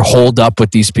you're holed up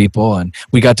with these people, and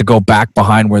we got to go back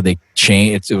behind where they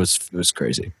changed. It was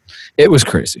crazy. It was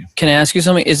crazy. Can I ask you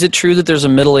something? Is it true that there's a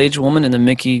middle-aged woman in the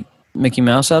Mickey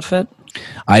Mouse outfit?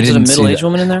 I didn't see a middle-aged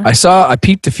woman in there? I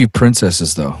peeped a few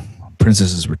princesses though.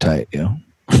 Princesses were tight, you know.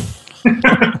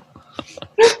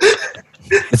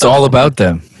 It's all about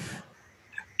them.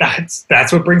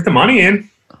 That's what brings the money in.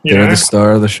 They're the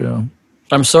star of the show.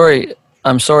 I'm sorry,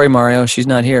 Mario. She's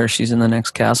not here. She's in the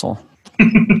next castle.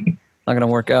 Not gonna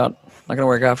work out. Not gonna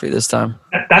work out for you this time.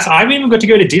 I haven't even got to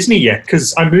go to Disney yet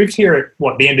because I moved here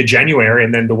at the end of January,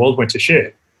 and then the world went to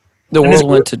shit.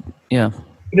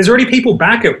 There's already people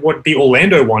back at the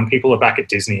Orlando one. People are back at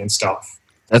Disney and stuff.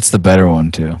 That's the better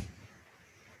one too.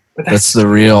 But that's the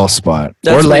real spot.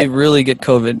 That's where you really get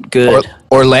COVID good.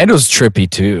 Orlando's trippy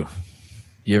too.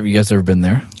 You guys ever been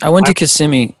there? I went to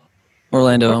Kissimmee,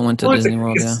 Orlando. I went to Disney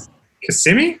World. Yeah.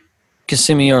 Kissimmee?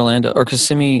 Kissimmee, Orlando, or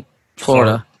Kissimmee,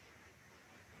 Florida.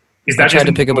 I tried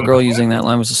to pick up a girl using that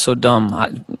line. It was just so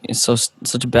dumb. It's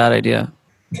such a bad idea.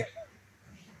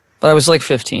 But I was like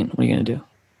 15. What are you going to do?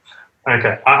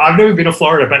 Okay. I've never been to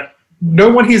Florida, but no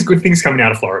one hears good things coming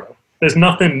out of Florida. There's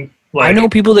nothing like... I know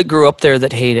people that grew up there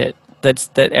that hate it.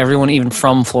 That everyone, even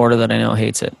from Florida that I know,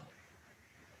 hates it.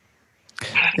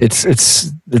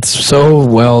 It's so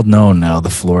well known now, the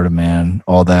Florida man,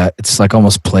 all that. It's like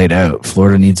almost played out.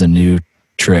 Florida needs a new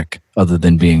trick other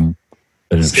than being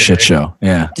a shit show.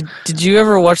 Yeah. Did you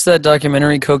ever watch that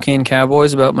documentary Cocaine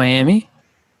Cowboys about Miami?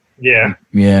 Yeah.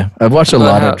 Yeah. I've watched a About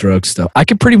lot how- of drug stuff. I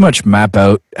could pretty much map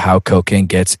out how cocaine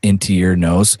gets into your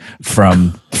nose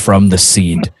from the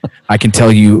seed. I can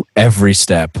tell you every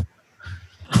step.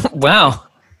 Wow.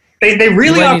 They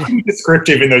really You are might pretty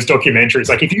descriptive in those documentaries.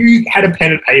 Like, if you had a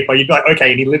pen and paper, you'd be like, okay,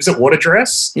 and he lives at what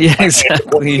address? Yeah, What's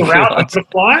exactly. the route of the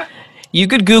fly? You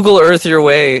could Google Earth your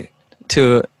way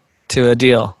to a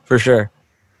deal for sure.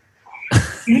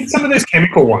 Some of those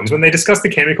chemical ones, when they discuss the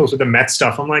chemicals with the meth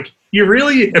stuff, I'm like, you're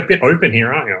really a bit open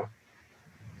here, aren't you?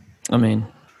 I mean,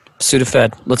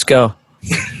 Sudafed. Let's go.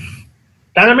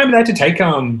 I remember they had to take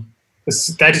the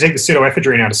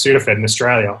pseudoephedrine out of Sudafed in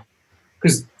Australia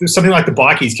because there's something like the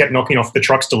bikies kept knocking off the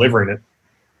trucks delivering it.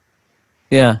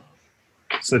 Yeah.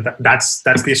 So that's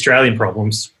the Australian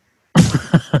problems.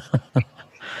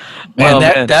 Man, Oh,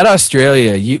 that, man. that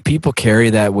Australia, people carry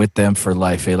that with them for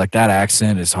life. Eh? Like that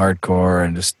accent is hardcore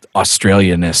and just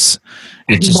Australianness.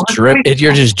 It just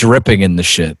you're just dripping in the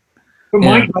shit. But Yeah.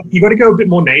 mine, like, you got to go a bit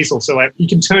more nasal, so like you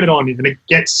can turn it on and it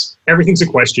gets everything's a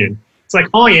question. It's like,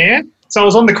 oh yeah, so I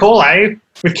was on the call,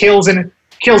 with Kills and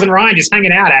Ryan just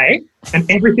hanging out, and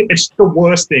everything. It's the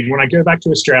worst thing when I go back to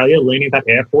Australia, leaning at that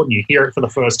airport, and you hear it for the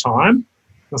first time.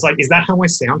 I was like, is that how I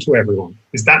sound to everyone?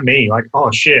 Is that me? Like,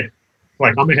 oh shit,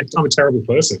 like I'm a terrible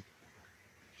person.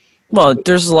 Well,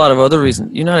 there's a lot of other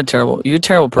reasons. You're a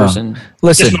terrible person.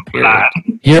 Listen, Just not bad.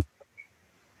 you're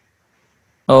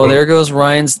Oh, there goes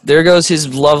Ryan's. There goes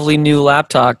his lovely new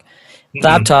laptop.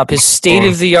 His state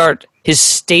of the art. His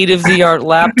state of the art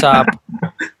laptop.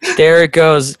 There it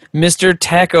goes, Mr.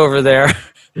 Tech over there.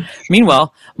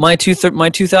 Meanwhile, my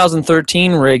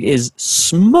 2013 rig is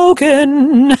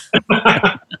smoking.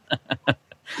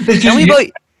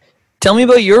 Tell me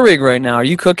about your rig right now. Are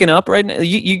you cooking up right now?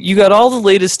 You got all the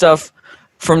latest stuff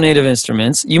from Native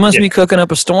Instruments. You must Yeah. be cooking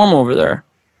up a storm over there.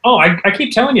 Oh, I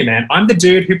keep telling you, man. I'm the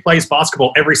dude who plays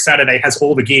basketball every Saturday, has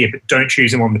all the gear, but don't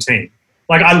choose him on the team.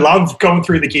 Like, I love going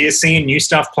through the gear, seeing new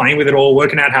stuff, playing with it all,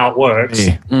 working out how it works.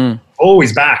 Hey,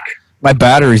 Always back. my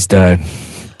battery's died.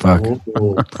 Fuck.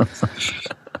 Ooh. Fuck.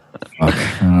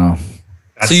 I don't know.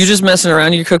 So you're just messing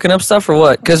around? You're cooking up stuff or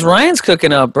what? Because Ryan's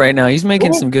cooking up right now. He's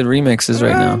making some good remixes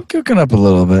right now. I'm cooking up a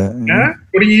little bit. Yeah?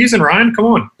 What are you using, Ryan? Come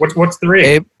on. What's the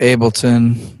rig?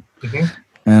 Ableton. Mhm.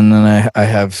 And then I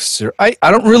have I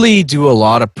don't really do a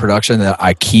lot of production that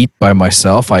I keep by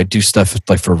myself. I do stuff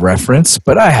like for reference,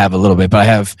 but I have a little bit. But I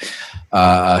have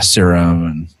Serum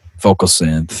and Vocal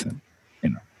Synth.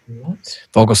 And,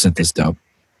 Vocal Synth is dope.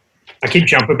 I keep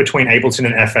jumping between Ableton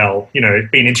and FL.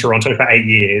 Being in Toronto for 8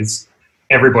 years,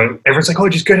 everyone's like, oh,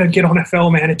 just go to get on FL,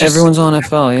 man. Everyone's on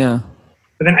FL, yeah.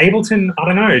 But then Ableton, I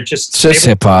don't know. It's just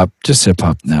hip hop. Just hip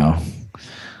hop now.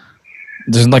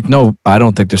 There's I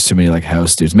don't think there's too many like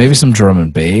house dudes. Maybe some drum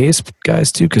and bass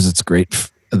guys too, because it's great.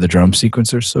 The drum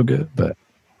sequencer's so good, but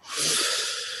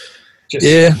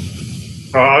yeah.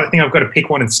 I think I've got to pick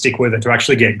one and stick with it to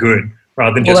actually get good,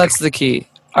 rather than Well, just. that's the key.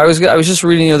 I was just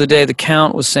reading the other day. The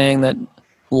Count was saying that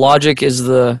Logic is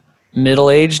the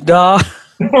middle-aged DAW,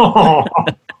 Oh,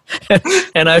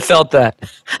 and I felt that.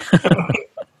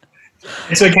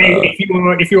 it's okay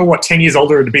if you were 10 years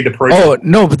older to be the pro. Oh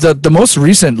no, but the most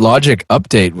recent Logic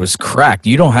update was cracked.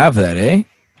 You don't have that, eh?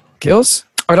 Kills?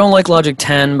 I don't like Logic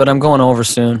 10, but I'm going over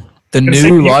soon. The say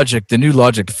new you-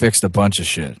 Logic fixed a bunch of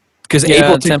shit. Because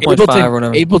Yeah, 10.5 or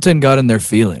whatever. Ableton got in their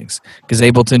feelings. Because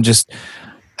Ableton just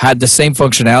had the same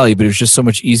functionality, but it was just so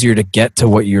much easier to get to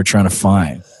what you're trying to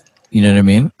find. You know what I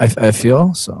mean? I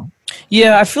feel so.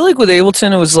 Yeah, I feel like with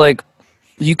Ableton, it was like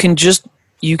you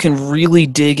can really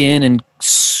dig in and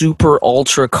super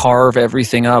ultra carve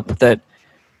everything up. That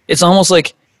it's almost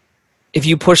like if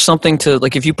you push something to,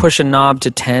 like if you push a knob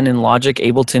to 10 in Logic,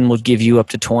 Ableton will give you up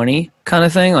to 20 kind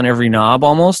of thing on every knob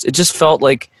almost. It just feels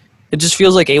like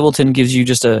Ableton gives you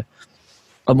just a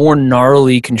more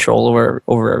gnarly control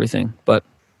over everything. But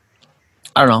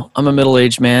I don't know. I'm a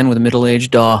middle-aged man with a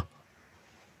middle-aged DAW.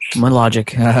 My Logic.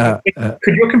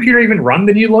 Could your computer even run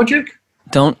the new Logic?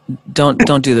 Don't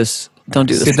do this. Don't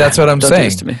do this. See, that's what I'm Don't do saying.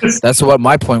 this to me. That's what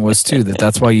my point was too.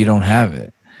 That's why you don't have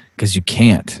it, because you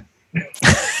can't.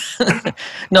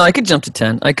 No, I could jump to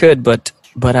 10. I could, but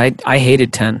I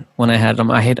hated 10 when I had them.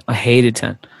 I hated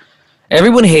 10.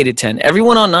 Everyone hated 10.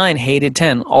 Everyone on 9 hated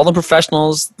 10. All the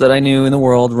professionals that I knew in the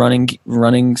world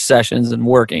running sessions and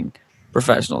working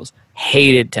professionals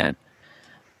hated 10.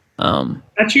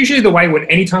 That's usually the way when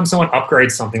anytime someone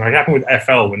upgrades something, like it happened with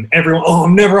FL, when everyone, oh,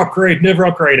 never upgrade,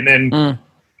 and then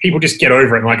people just get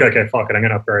over it and like, okay, fuck it, I'm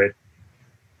going to upgrade.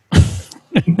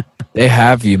 They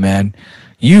have you, man.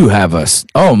 You have us.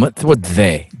 Oh, what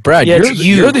they? Brad, Yeah,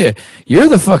 you're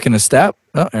the fucking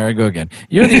Oh, there I go again.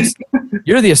 You're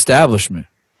the establishment.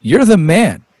 You're the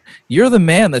man. You're the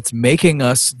man that's making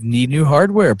us need new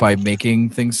hardware by making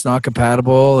things not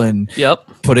compatible and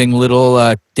putting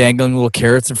little dangling little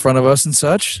carrots in front of us and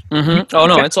such. Mm-hmm. Oh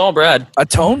no, it's all Brad.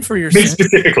 Atone for your Me sins.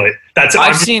 specifically. That's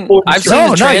I've seen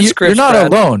the transcripts. You're not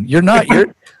Brad. alone. You're not.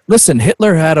 Listen,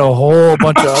 Hitler had a whole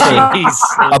bunch of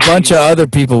other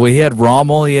people. He had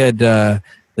Rommel. He had the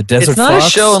Desert It's not Fox. a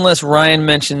show unless Ryan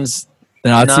mentions The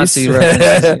Nazis. Nazi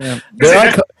references.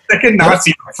 Yeah. Second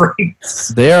Nazi reference.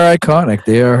 They are iconic.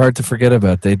 They are hard to forget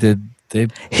about. They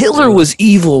Hitler was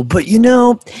evil, but he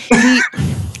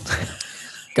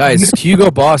guys,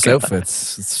 Hugo Boss outfits.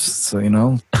 So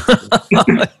like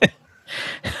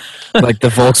the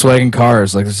Volkswagen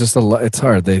cars. Like it's just it's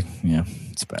hard.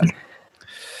 It's bad.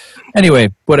 Anyway,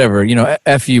 whatever.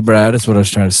 F you, Brad. Is what I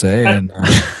was trying to say. And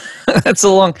that's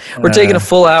we're taking a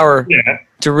full hour Yeah,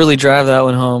 to really drive that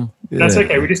one home. that's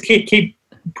okay. We just keep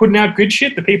putting out good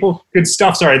shit that people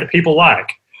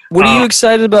like. What are you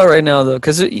excited about right now, though?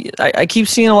 Because I keep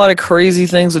seeing a lot of crazy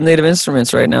things with Native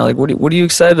Instruments right now. Like, what are you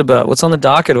excited about? What's on the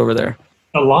docket over there?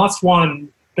 The last one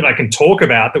that I can talk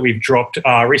about that we've dropped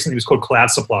recently was called Cloud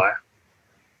Supply.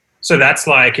 So that's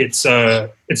like it's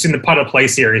in the Putter Play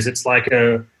series. It's like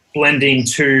a blending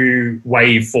two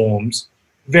waveforms.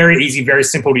 Very easy, very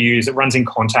simple to use. It runs in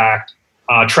Contact,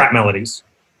 trap melodies.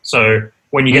 So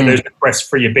when you get those requests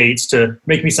for your beats to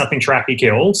make me something trappy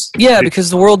kills. Yeah, because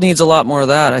the world needs a lot more of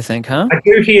that, I think, huh? I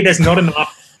do hear there's not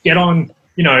enough. Get on,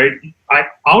 I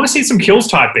want to see some kills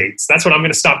type beats. That's what I'm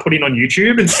going to start putting on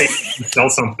YouTube and see if I can sell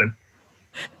something.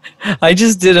 I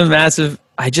just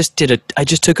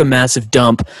took a massive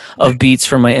dump of beats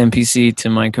from my MPC to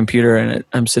my computer, and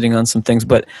I'm sitting on some things.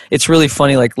 But it's really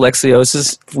funny. Like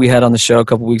Lexiosis, we had on the show a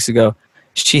couple weeks ago.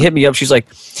 She hit me up. She's like,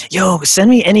 "Yo, send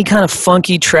me any kind of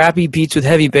funky, trappy beats with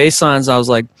heavy bass lines." I was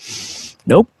like,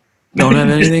 "Nope, don't have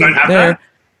anything Don't have there." that?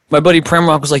 My buddy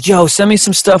Premrock was like, "Yo, send me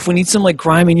some stuff. We need some like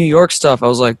grimy New York stuff." I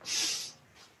was like,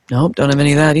 "Nope, don't have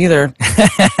any of that either."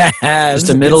 Just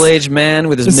a middle-aged man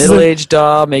with his middle-aged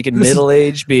dog making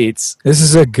middle-aged beats. This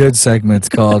is a good segment. It's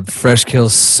called Fresh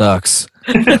Kills Sucks.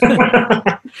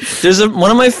 There's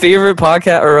one of my favorite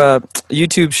podcast or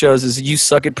YouTube shows is You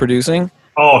Suck at Producing.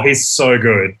 Oh, he's so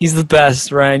good. He's the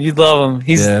best, Ryan. You'd love him.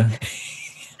 He's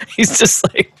just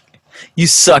like, you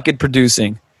suck at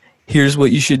producing. Here's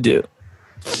what you should do.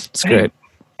 It's great.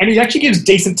 And he actually gives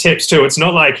decent tips too. It's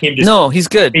not like him just No, he's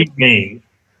good. being mean.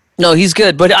 No, he's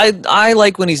good. But I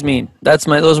like when he's mean. Those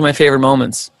are my favorite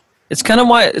moments. It's kind of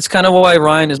why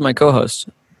Ryan is my co-host.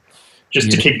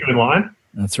 Just to keep you in line.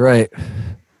 That's right.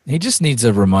 He just needs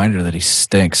a reminder that he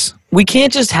stinks. We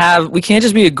can't just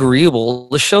be agreeable.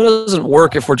 The show doesn't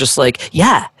work if we're just like,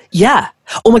 yeah,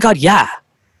 oh my god, yeah,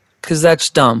 because that's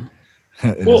dumb.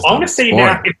 Well, I want to see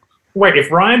now.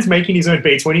 If Ryan's making his own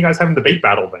beats, when are you guys having the beat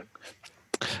battle then?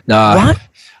 Nah, What?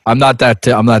 I'm not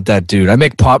that dude. I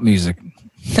make pop music.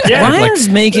 Yeah, Ryan's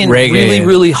making reggae really, and-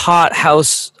 really hot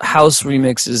house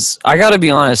remixes. I gotta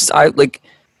be honest.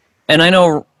 And I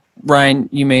know Ryan,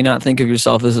 you may not think of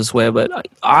yourself as this way, but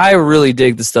I really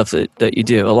dig the stuff that you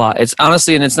do a lot. It's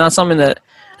honestly, and it's not something that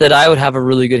I would have a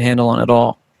really good handle on at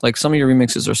all. Like some of your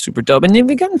remixes are super dope, and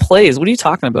they've gotten plays. What are you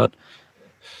talking about?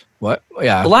 What?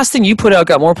 Yeah. The last thing you put out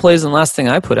got more plays than the last thing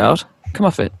I put out. Come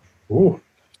off it. Ooh.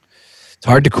 It's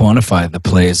hard to quantify the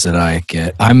plays that I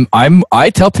get. I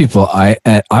tell people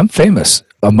I'm famous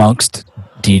amongst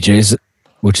DJs,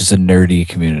 which is a nerdy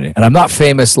community, and I'm not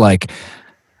famous like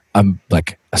I'm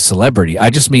like a celebrity. I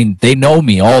just mean they know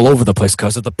me all over the place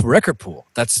because of the record pool.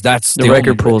 That's The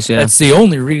record pools, yeah. That's the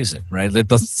only reason, right?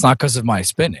 It's not because of my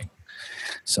spinning.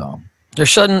 So They're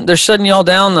shutting y'all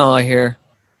down though. I hear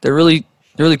they're really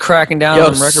cracking down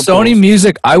on record Sony pools.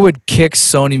 Music, I would kick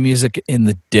Sony Music in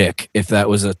the dick if that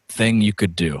was a thing you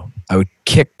could do. I would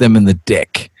kick them in the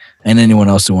dick, and anyone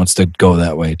else who wants to go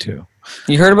that way too.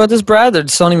 You heard about this, Brad? That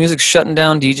Sony Music's shutting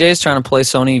down DJs trying to play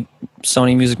Sony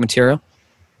Music material.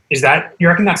 Is that, you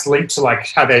reckon that's linked to like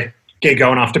how they get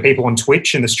going after people on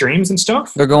Twitch and the streams and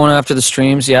stuff? They're going after the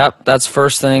streams. Yeah, that's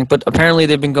first thing. But apparently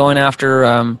they've been going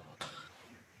after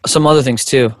some other things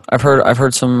too. I've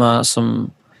heard some. I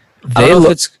don't know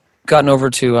if it's gotten over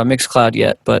to Mixcloud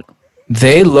yet, but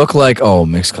They look like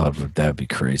Mixcloud, that'd be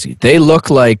crazy. They look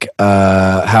like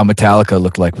how Metallica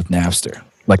looked like with Napster,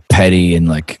 like petty and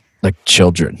like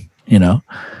children. You know,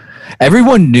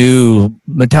 everyone knew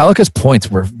Metallica's points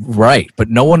were right, but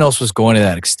no one else was going to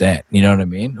that extent. You know what I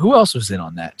mean? Who else was in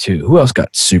on that too? Who else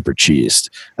got super cheesed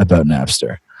about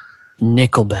Napster?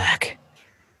 Nickelback.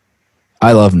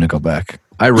 I love Nickelback.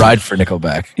 I ride for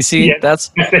Nickelback. You see, Yeah, that's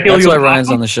the hill why you're Ryan's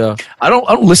on. on the show. I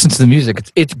don't listen to the music.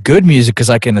 It's good music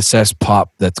because I can assess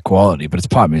pop that's quality, but it's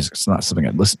pop music. It's not something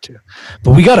I'd listen to.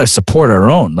 But we gotta support our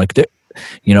own. Like they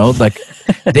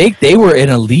were an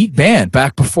elite band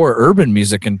back before urban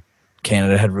music in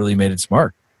Canada had really made its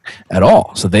mark at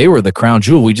all. So they were the crown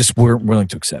jewel. We just weren't willing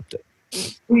to accept it.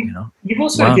 You've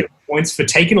also Wow. given points for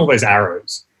taking all those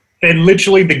arrows. They're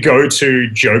literally the go-to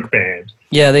joke band.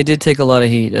 Yeah, they did take a lot of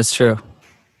heat. That's true.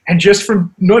 And just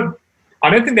from not, I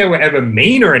don't think they were ever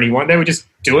mean or anyone. They were just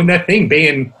doing their thing,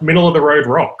 being middle of the road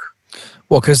rock.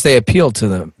 Well, because they appealed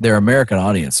to their American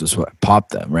audience is what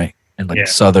popped them, right? And like Yeah.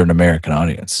 Southern American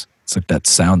audience. It's like that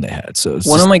sound they had. So it's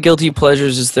One just- of my guilty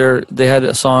pleasures is they had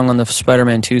a song on the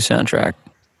Spider-Man 2 soundtrack.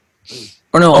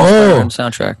 Or no, on the Spider-Man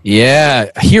soundtrack. yeah,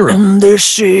 Hero. And they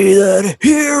say that a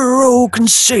hero can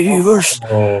save us.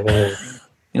 Oh,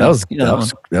 You know,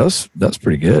 That was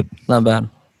pretty good. not bad.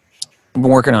 I've been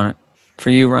working on it for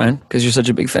you, Ryan, because you're such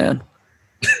a big fan.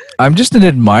 I'm just an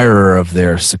admirer of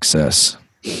their success.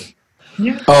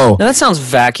 yeah. Oh, Now that sounds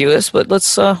vacuous, but we'll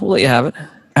let you have it.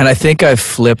 and I think I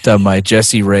flipped on my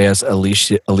Jesse Reyes,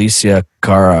 Alicia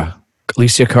Cara.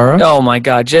 Alicia Cara? Oh my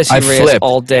God, Jesse I Reyes flipped.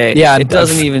 all day. Yeah, it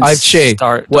doesn't even I've changed.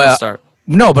 start. Well, Don't start.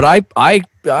 No, but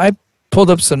I pulled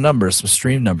up some numbers, some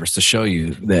stream numbers to show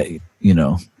you that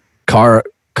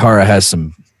Cara has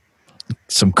some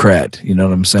cred. You know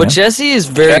what I'm saying? But Jesse is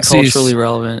very Jesse's- culturally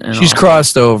relevant. And She's all.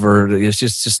 crossed over. It's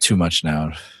just too much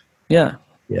now. Yeah.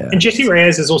 Yeah. And Jesse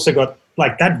Reyes has also got,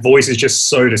 like, that voice is just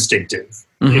so distinctive.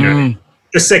 You know, Mhm.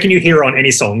 the second you hear her on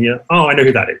any song, I know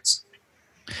who that is.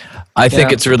 I think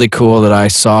Yeah. it's really cool that I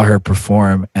saw her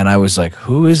perform and I was like,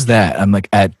 who is that? I'm like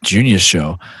at Junior's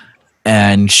show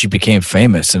and she became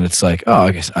famous and it's like, oh,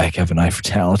 I guess I have an eye for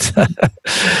talent.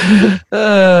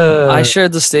 I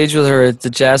shared the stage with her at the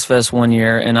Jazz Fest one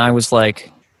year, and I was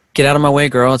like, "Get out of my way,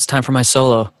 girl! It's time for my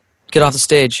solo. Get off the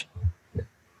stage."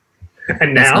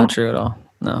 And That's now, not true at all.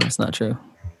 No, it's not true.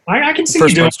 I can see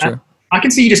First you doing part's that. true. I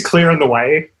can see you just clearing the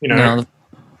way,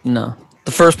 No,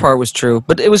 the first part was true,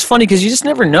 but it was funny because you just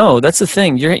never know. That's the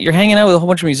thing. You're hanging out with a whole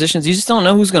bunch of musicians. You just don't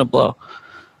know who's gonna blow.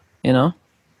 You know.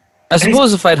 I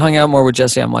suppose if I'd hung out more with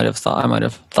Jesse, I might have thought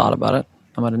about it.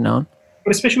 I might have known.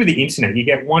 But especially with the internet, you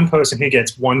get one person who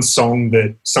gets one song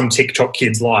that some TikTok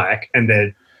kids like, and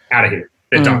they're out of here.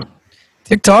 They're done.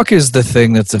 TikTok is the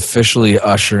thing that's officially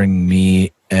ushering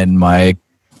me and my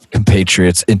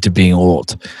compatriots into being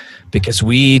old because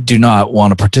we do not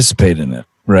want to participate in it,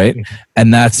 right?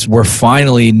 And we're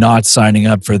finally not signing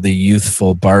up for the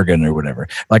youthful bargain or whatever.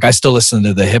 Like I still listen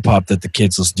to the hip hop that the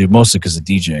kids listen to mostly because of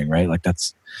DJing, right? Like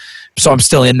so I'm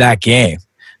still in that game.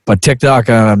 But TikTok,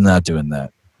 I'm not doing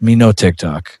that. Me, no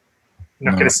TikTok.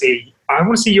 Not going to see. I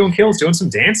want to see you and Kills doing some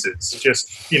dances. Just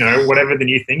whatever the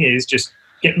new thing is. Just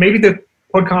maybe the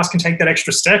podcast can take that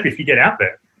extra step if you get out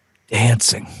there.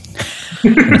 Dancing.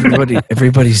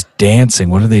 Everybody's dancing.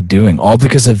 What are they doing? All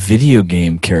because a video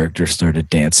game character started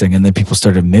dancing, and then people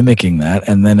started mimicking that,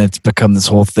 and then it's become this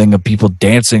whole thing of people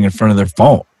dancing in front of their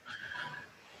phone.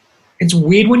 It's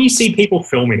weird when you see people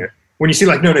filming it. When you see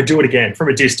no, do it again from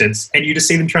a distance, and you just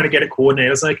see them trying to get it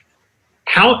coordinated. It's like,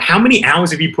 how many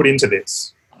hours have you put into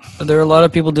this? There are a lot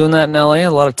of people doing that in LA. A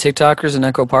lot of TikTokers in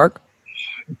Echo Park.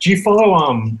 Do you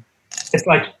follow? It's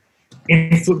like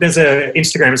there's a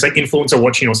Instagram. It's like influencer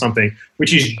watching or something,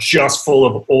 which is just full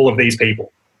of all of these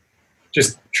people,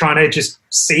 just trying to just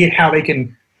see how they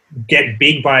can get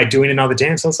big by doing another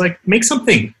dance. I was like, make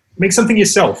something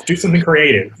yourself. Do something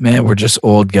creative. Man, we're just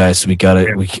old guys. We got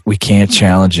it. We can't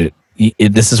challenge it.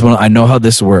 This is I know how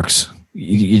this works.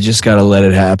 You just got to let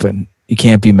it happen. You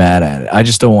can't be mad at it. I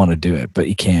just don't want to do it, but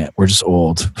you can't. We're just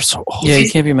old. We're so old. Yeah, you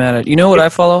can't be mad at it. You know what I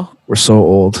follow? We're so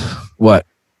old. What?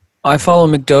 I follow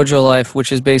McDojo Life,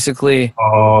 which is basically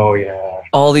Oh yeah.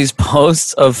 all these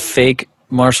posts of fake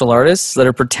martial artists that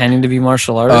are pretending to be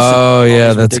martial artists. Oh, and all yeah,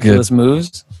 these that's ridiculous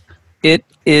moves. It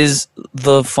is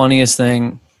the funniest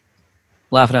thing.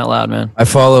 Laughing out loud, man. I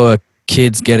follow a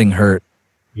kids getting hurt.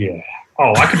 Yeah.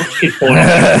 Oh, I could keep pulling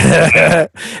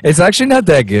up. It's actually not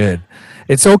that good.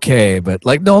 It's okay, but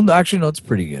it's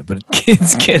pretty good. But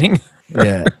Kids getting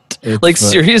yeah, like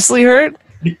seriously hurt.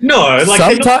 No,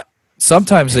 like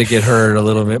sometimes they get hurt a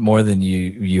little bit more than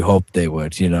you hope they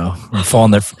would. They fall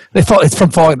on they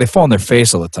fall on their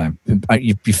face all the time.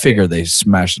 You figure they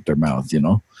smash at their mouth.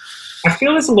 I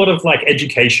feel there's a lot of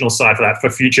educational side for that for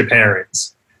future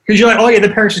parents. Because you're like, oh yeah, the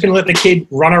parent's just going to let the kid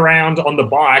run around on the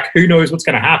bike. Who knows what's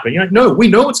going to happen? You're like, no, we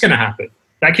know what's going to happen.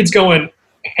 That kid's going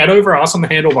head over ass on the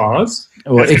handlebars.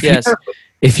 Well,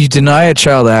 If you deny a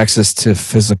child access to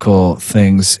physical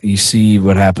things, you see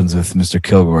what happens with Mr.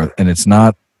 Kilgore, and it's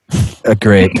not a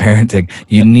great parenting.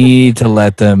 You need to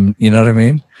let them, you know what I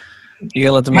mean? You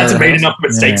gotta let them He hasn't know. made enough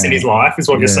mistakes in his life, is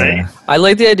what you're saying. I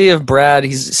like the idea of Brad.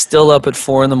 He's still up at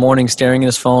 4 a.m, staring at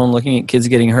his phone, looking at kids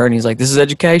getting hurt, and he's like, "This is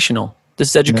educational. This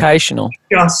is educational."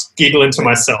 Just giggling to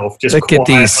myself, just Look at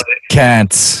these quietly.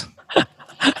 cats.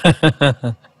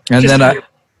 And then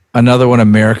another one,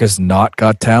 America's Not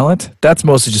Got Talent. That's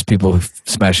mostly just people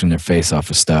smashing their face off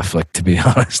of stuff. Like, to be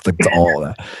honest, like all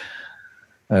that.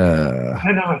 I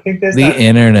don't know. I think there's The that.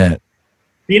 internet.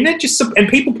 The internet just, and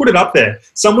people put it up there.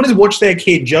 Someone has watched their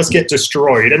kid just get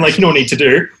destroyed, and like, you know what you need to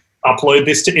do? Upload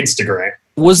this to Instagram.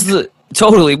 Was the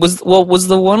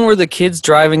one where the kid's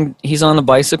driving? He's on the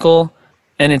bicycle,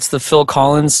 and it's the Phil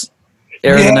Collins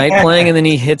 "Air of the Night" playing, and then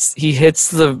he hits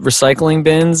the recycling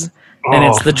bins, and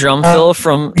it's the drum fill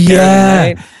from "Air of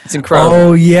the Night." It's incredible.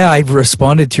 Oh, yeah. I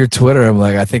responded to your Twitter. I'm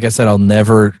like, I think I said I'll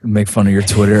never make fun of your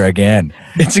Twitter again.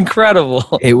 It's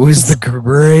incredible. It was the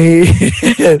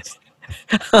greatest.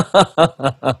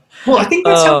 Well, I think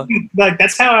that's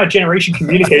that's how our generation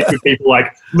communicates with people.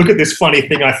 Like, look at this funny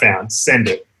thing I found. Send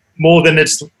it. More than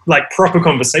it's like proper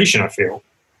conversation, I feel.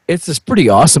 It's just pretty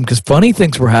awesome because funny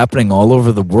things were happening all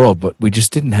over the world, but we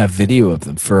just didn't have video of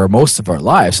them for most of our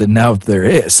lives, and now there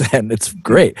is, and it's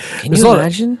great. Can you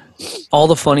imagine all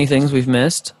the funny things we've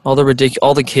missed? All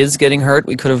the kids getting hurt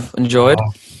we could have enjoyed.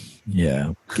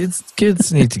 Yeah,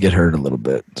 kids need to get hurt a little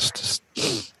bit. It's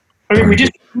just I mean,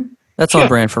 That's on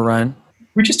brand for Ryan.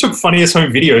 we just took funniest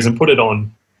home videos and put it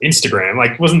on Instagram.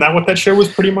 Like, wasn't that what that show was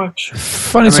pretty much?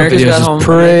 funny. Some America's Got videos Home. is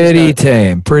pretty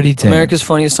tame. Pretty tame. America's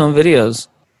Funniest Home Videos.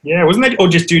 Yeah, wasn't that, or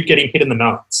just dude getting hit in the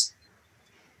nuts?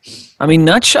 I mean,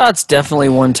 Nutshot's definitely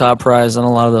won top prize on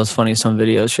a lot of those Funniest Home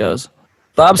Video shows.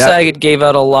 Bob Saget gave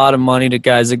out a lot of money to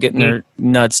guys that getting their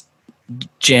nuts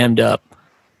jammed up.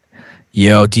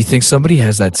 Yo, do you think somebody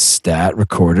has that stat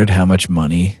recorded? How much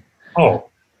money? Oh,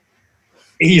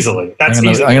 easily. That's I'm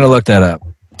easily. gonna look that up.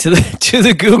 To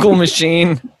the Google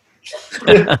machine.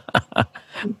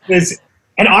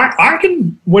 And I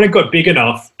reckon when it got big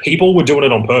enough, people were doing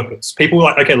it on purpose. People were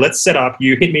like, okay, let's set up,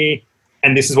 you hit me,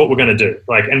 and this is what we're going to do.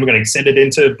 Like, and we're going to send it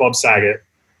into Bob Saget.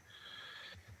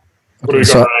 What do we got,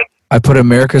 So Ryan? I put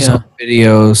America's Yeah. Home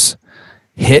Videos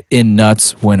hit in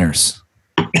nuts winners.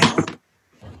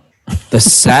 The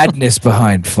sadness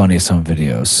behind Funniest Home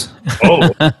Videos. Oh,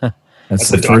 That's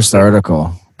a the dark first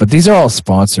article. But these are all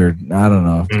sponsored. I don't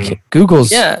know.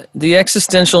 Google's. Yeah, the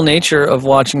existential nature of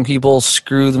watching people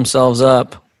screw themselves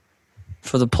up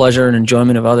for the pleasure and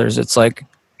enjoyment of others. It's like,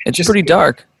 it's Just- pretty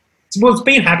dark. well, it's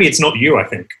being happy it's not you, I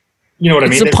think. You know what I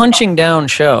It's mean? a punching down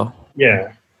show.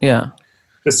 Yeah. Yeah.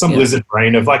 There's some lizard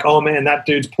brain of like, oh man, that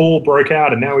dude's pool broke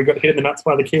out and now we got hit in the nuts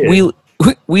by the kid.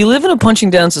 We live in a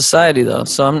punching down society, though,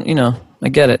 so I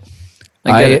get it.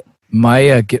 I get it.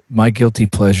 My guilty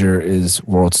pleasure is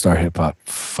World Star Hip Hop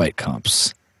fight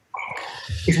comps.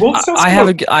 Is Wolf still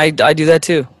I do that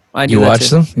too. I do You that watch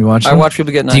too. them? You watch them? I watch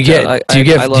people get knocked Do you get? out. Do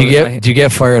you I love it. get? Do you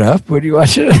get fired up when you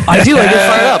watch it? I do. I get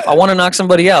fired up. I want to knock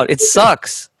somebody out. It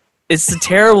sucks. It's a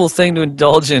terrible thing to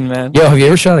indulge in, man. Yo, have you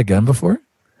ever shot a gun before?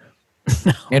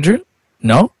 Andrew?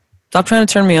 No. Stop trying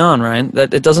to turn me on, Ryan.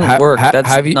 That it doesn't work. That's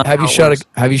have you not how it shot works.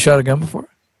 have you shot a gun before?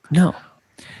 No.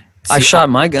 I See, shot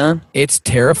my gun. It's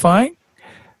terrifying,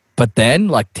 but then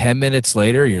like 10 minutes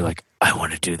later, you're like, I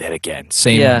want to do that again.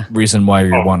 Same Yeah. reason why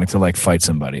you're wanting to like fight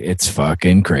somebody. It's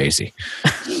fucking crazy.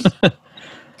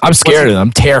 I'm scared of them.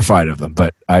 I'm terrified of them,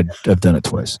 but I've done it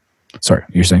twice. Sorry,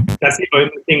 you're saying? That's the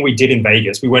only thing we did in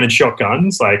Vegas. We went and shot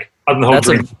guns, like, other than the whole That's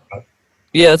a- drink.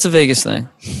 Yeah, that's a Vegas thing.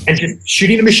 And just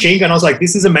shooting a machine gun, I was like,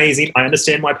 this is amazing. I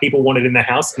understand why people want it in their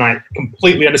house, and I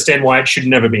completely understand why it should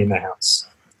never be in their house.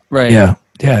 Right. Yeah.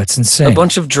 Yeah, it's insane. A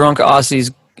bunch of drunk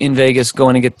Aussies in Vegas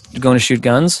going to shoot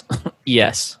guns.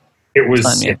 Yes. It was.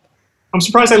 Sign me up. I'm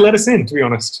surprised they let us in, to be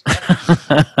honest.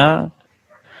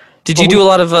 Did you do a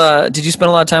lot of? Did you spend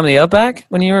a lot of time in the Outback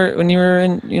when you were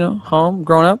in home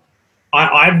growing up?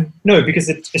 No, because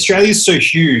Australia's so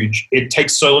huge, it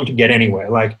takes so long to get anywhere.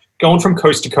 Like, going from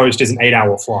coast to coast is an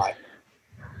 8-hour flight.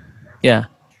 Yeah.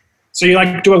 So you're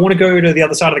like, do I want to go to the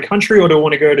other side of the country, or do I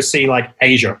want to go to see like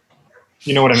Asia?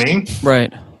 You know what I mean?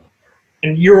 Right.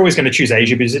 And you're always going to choose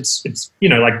Asia because it's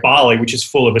like Bali, which is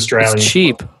full of Australians. It's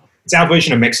cheap. It's our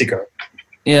version of Mexico.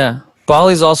 Yeah.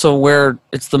 Bali's also where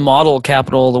it's the model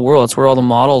capital of the world. It's where all the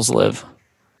models live.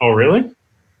 Oh, really?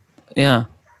 Yeah.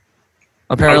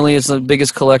 Apparently, it's the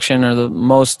biggest collection, or the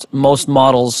most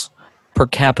models per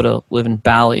capita live in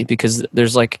Bali because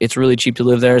it's really cheap to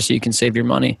live there, so you can save your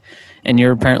money, and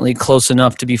you're apparently close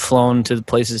enough to be flown to the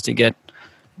places to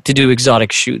do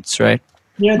exotic shoots, right?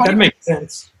 Yeah, that makes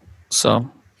sense. So,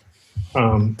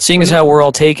 seeing as how we're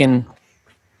all taken,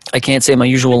 I can't say my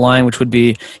usual line, which would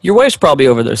be, your wife's probably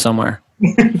over there somewhere.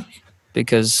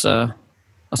 Because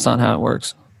that's not how it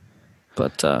works.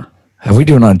 But How we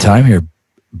doing on time here,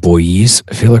 boys?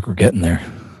 I feel like we're getting there.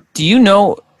 do you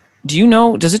know,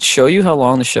 does it show you how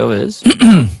long the show is?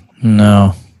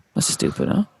 No. That's stupid,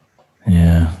 huh?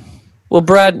 Yeah. Well,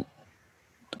 Brad,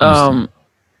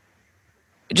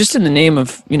 just in the name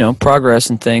of, progress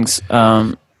and things,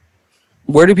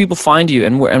 where do people find you,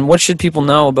 and what should people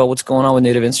know about what's going on with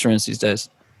Native Instruments these days?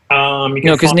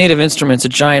 Because Native Instruments, a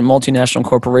giant multinational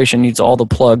corporation, needs all the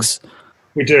plugs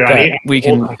we do. that we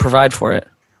can provide for it.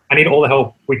 I need all the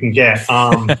help we can get.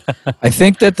 I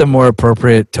think that the more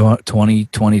appropriate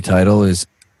 2020 title is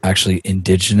actually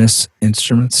Indigenous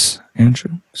Instruments,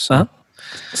 Andrew. So.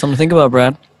 Something to think about,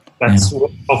 Brad. That's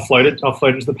what I'll float it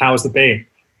to the powers that be.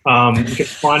 You can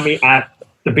find me at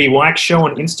the B Wax Show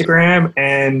on Instagram,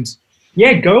 and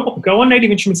go on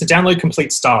Native Instruments and download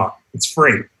Complete Start. It's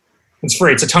free.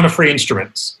 It's a ton of free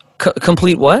instruments.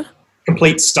 Complete what?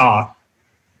 Complete Start.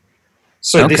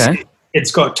 So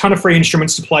it's got a ton of free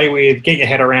instruments to play with. Get your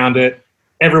head around it.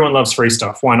 Everyone loves free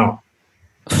stuff. Why not?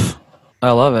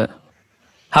 I love it.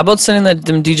 How about sending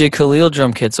them DJ Khalil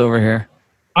drum kits over here?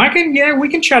 We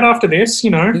can chat after this,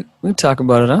 We can talk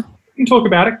about it, huh? We can talk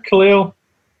about it. Khalil's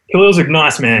a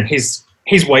nice man. He's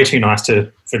way too nice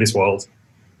for this world.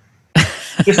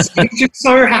 He's just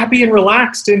so happy and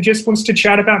relaxed and just wants to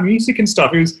chat about music and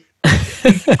stuff. He was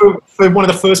for one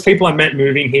of the first people I met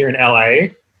moving here in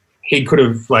LA. He could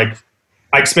have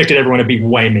I expected everyone to be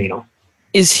way meaner.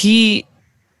 Is he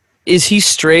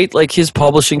straight? Like, his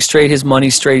publishing straight, his money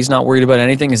straight, he's not worried about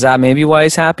anything? Is that maybe why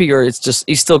he's happy, or it's just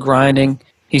he's still grinding?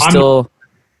 You do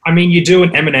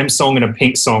an Eminem song and a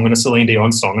Pink song and a Celine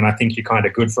Dion song, and I think you're kind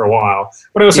of good for a while.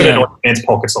 But I also don't know what the band's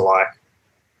pockets are like.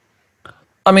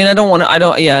 And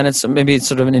it's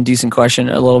sort of an indecent question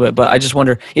a little bit, but I just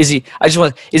wonder, is he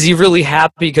really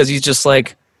happy because he's just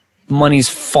like, money's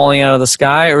falling out of the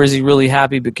sky, or is he really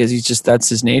happy because that's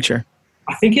his nature?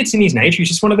 I think it's in his nature. He's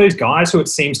just one of those guys who it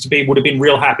seems to be would have been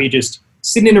real happy just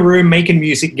sitting in a room making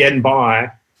music, getting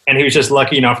by, and he was just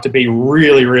lucky enough to be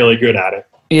really, really good at it.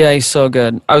 Yeah, he's so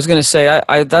good. I was going to say,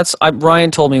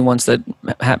 Ryan told me once that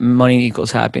money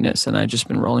equals happiness, and I've just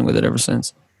been rolling with it ever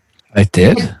since. I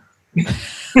did?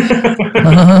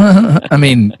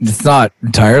 It's not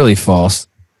entirely false,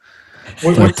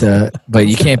 but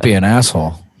you can't be an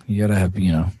asshole. You gotta have,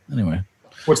 anyway.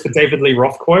 What's the David Lee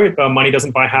Roth quote? Money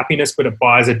doesn't buy happiness, but it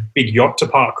buys a big yacht to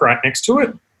park right next to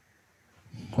it.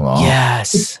 Wow.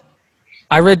 Yes.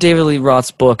 I read David Lee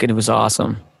Roth's book, and it was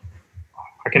awesome.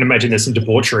 I can imagine there's some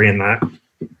debauchery in that.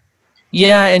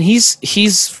 Yeah, and he's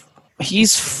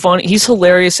funny. He's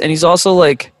hilarious, and he's also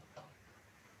like,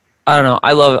 I don't know.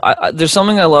 I love it. There's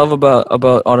something I love about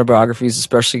autobiographies,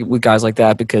 especially with guys like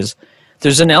that, because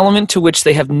there's an element to which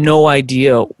they have no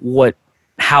idea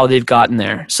how they've gotten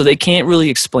there, so they can't really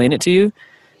explain it to you,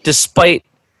 despite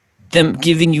them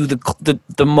giving you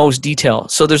the most detail.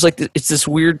 So there's it's this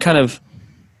weird kind of,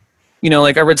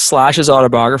 I read Slash's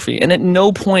autobiography, and at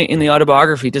no point in the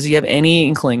autobiography does he have any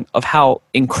inkling of how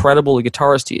incredible a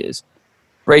guitarist he is.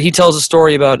 Right? He tells a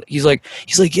story about he's like,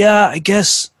 yeah, I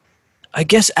guess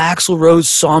Axl Rose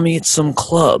saw me at some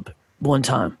club one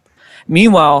time.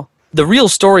 Meanwhile, the real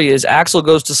story is Axl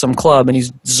goes to some club and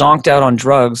he's zonked out on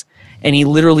drugs, and he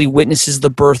literally witnesses the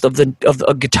birth of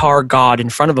a guitar god in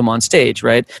front of him on stage,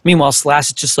 right? Meanwhile, Slash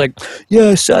is just like, yeah,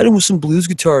 I sat in with some blues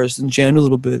guitarists and jammed a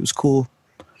little bit. It was cool.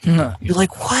 You're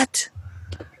like, what?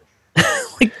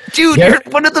 Dude, you're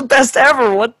one of the best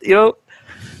ever. What, the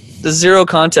zero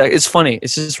contact. It's funny.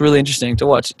 It's just really interesting to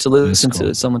watch, to listen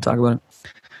to someone talk about it.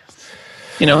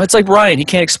 It's like Ryan. He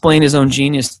can't explain his own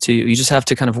genius to you. You just have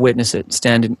to kind of witness it,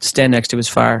 stand next to his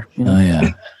fire.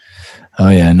 Oh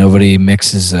yeah. Nobody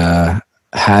mixes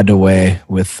Hadaway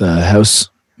with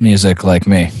house music like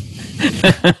me.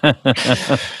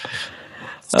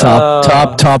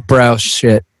 Top brow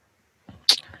shit.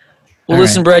 Well,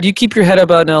 listen, Brad, you keep your head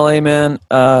up out in LA, man.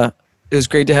 It was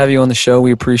great to have you on the show.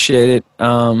 We appreciate it.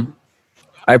 I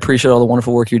appreciate all the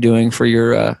wonderful work you're doing for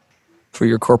your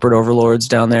corporate overlords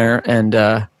down there, and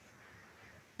shout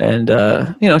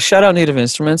out Native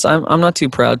Instruments. I'm not too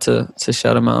proud to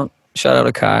shout them out. Shout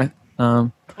out Akai.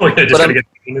 Just gotta get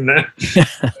in there. Do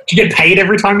you get paid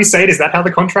every time you say it? Is that how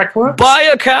the contract works?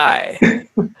 Buy Akai.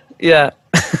 Yeah.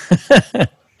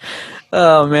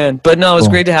 Oh man, but no, it was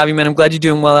great to have you, man. I'm glad you're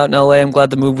doing well out in LA. I'm glad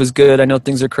the move was good. I know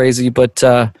things are crazy, but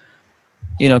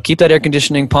keep that air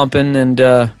conditioning pumping, and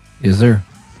is there?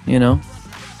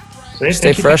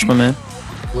 Stay fresh, my man.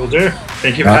 Will do.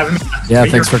 Thank you for having me. Yeah,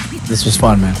 thanks for this was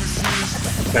fun, man.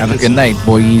 Have a good night,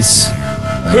 boys.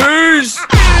 Peace.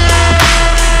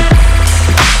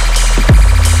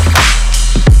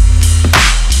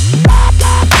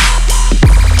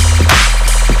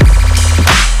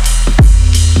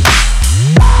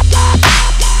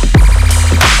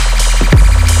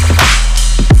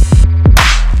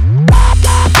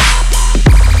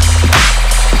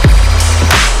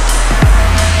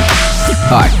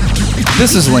 Hi,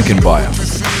 this is Lincoln Bio.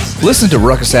 Listen to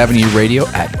Ruckus Avenue Radio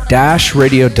at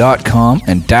dashradio.com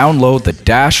and download the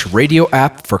Dash Radio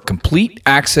app for complete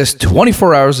access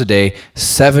 24 hours a day,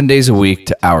 7 days a week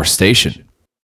to our station.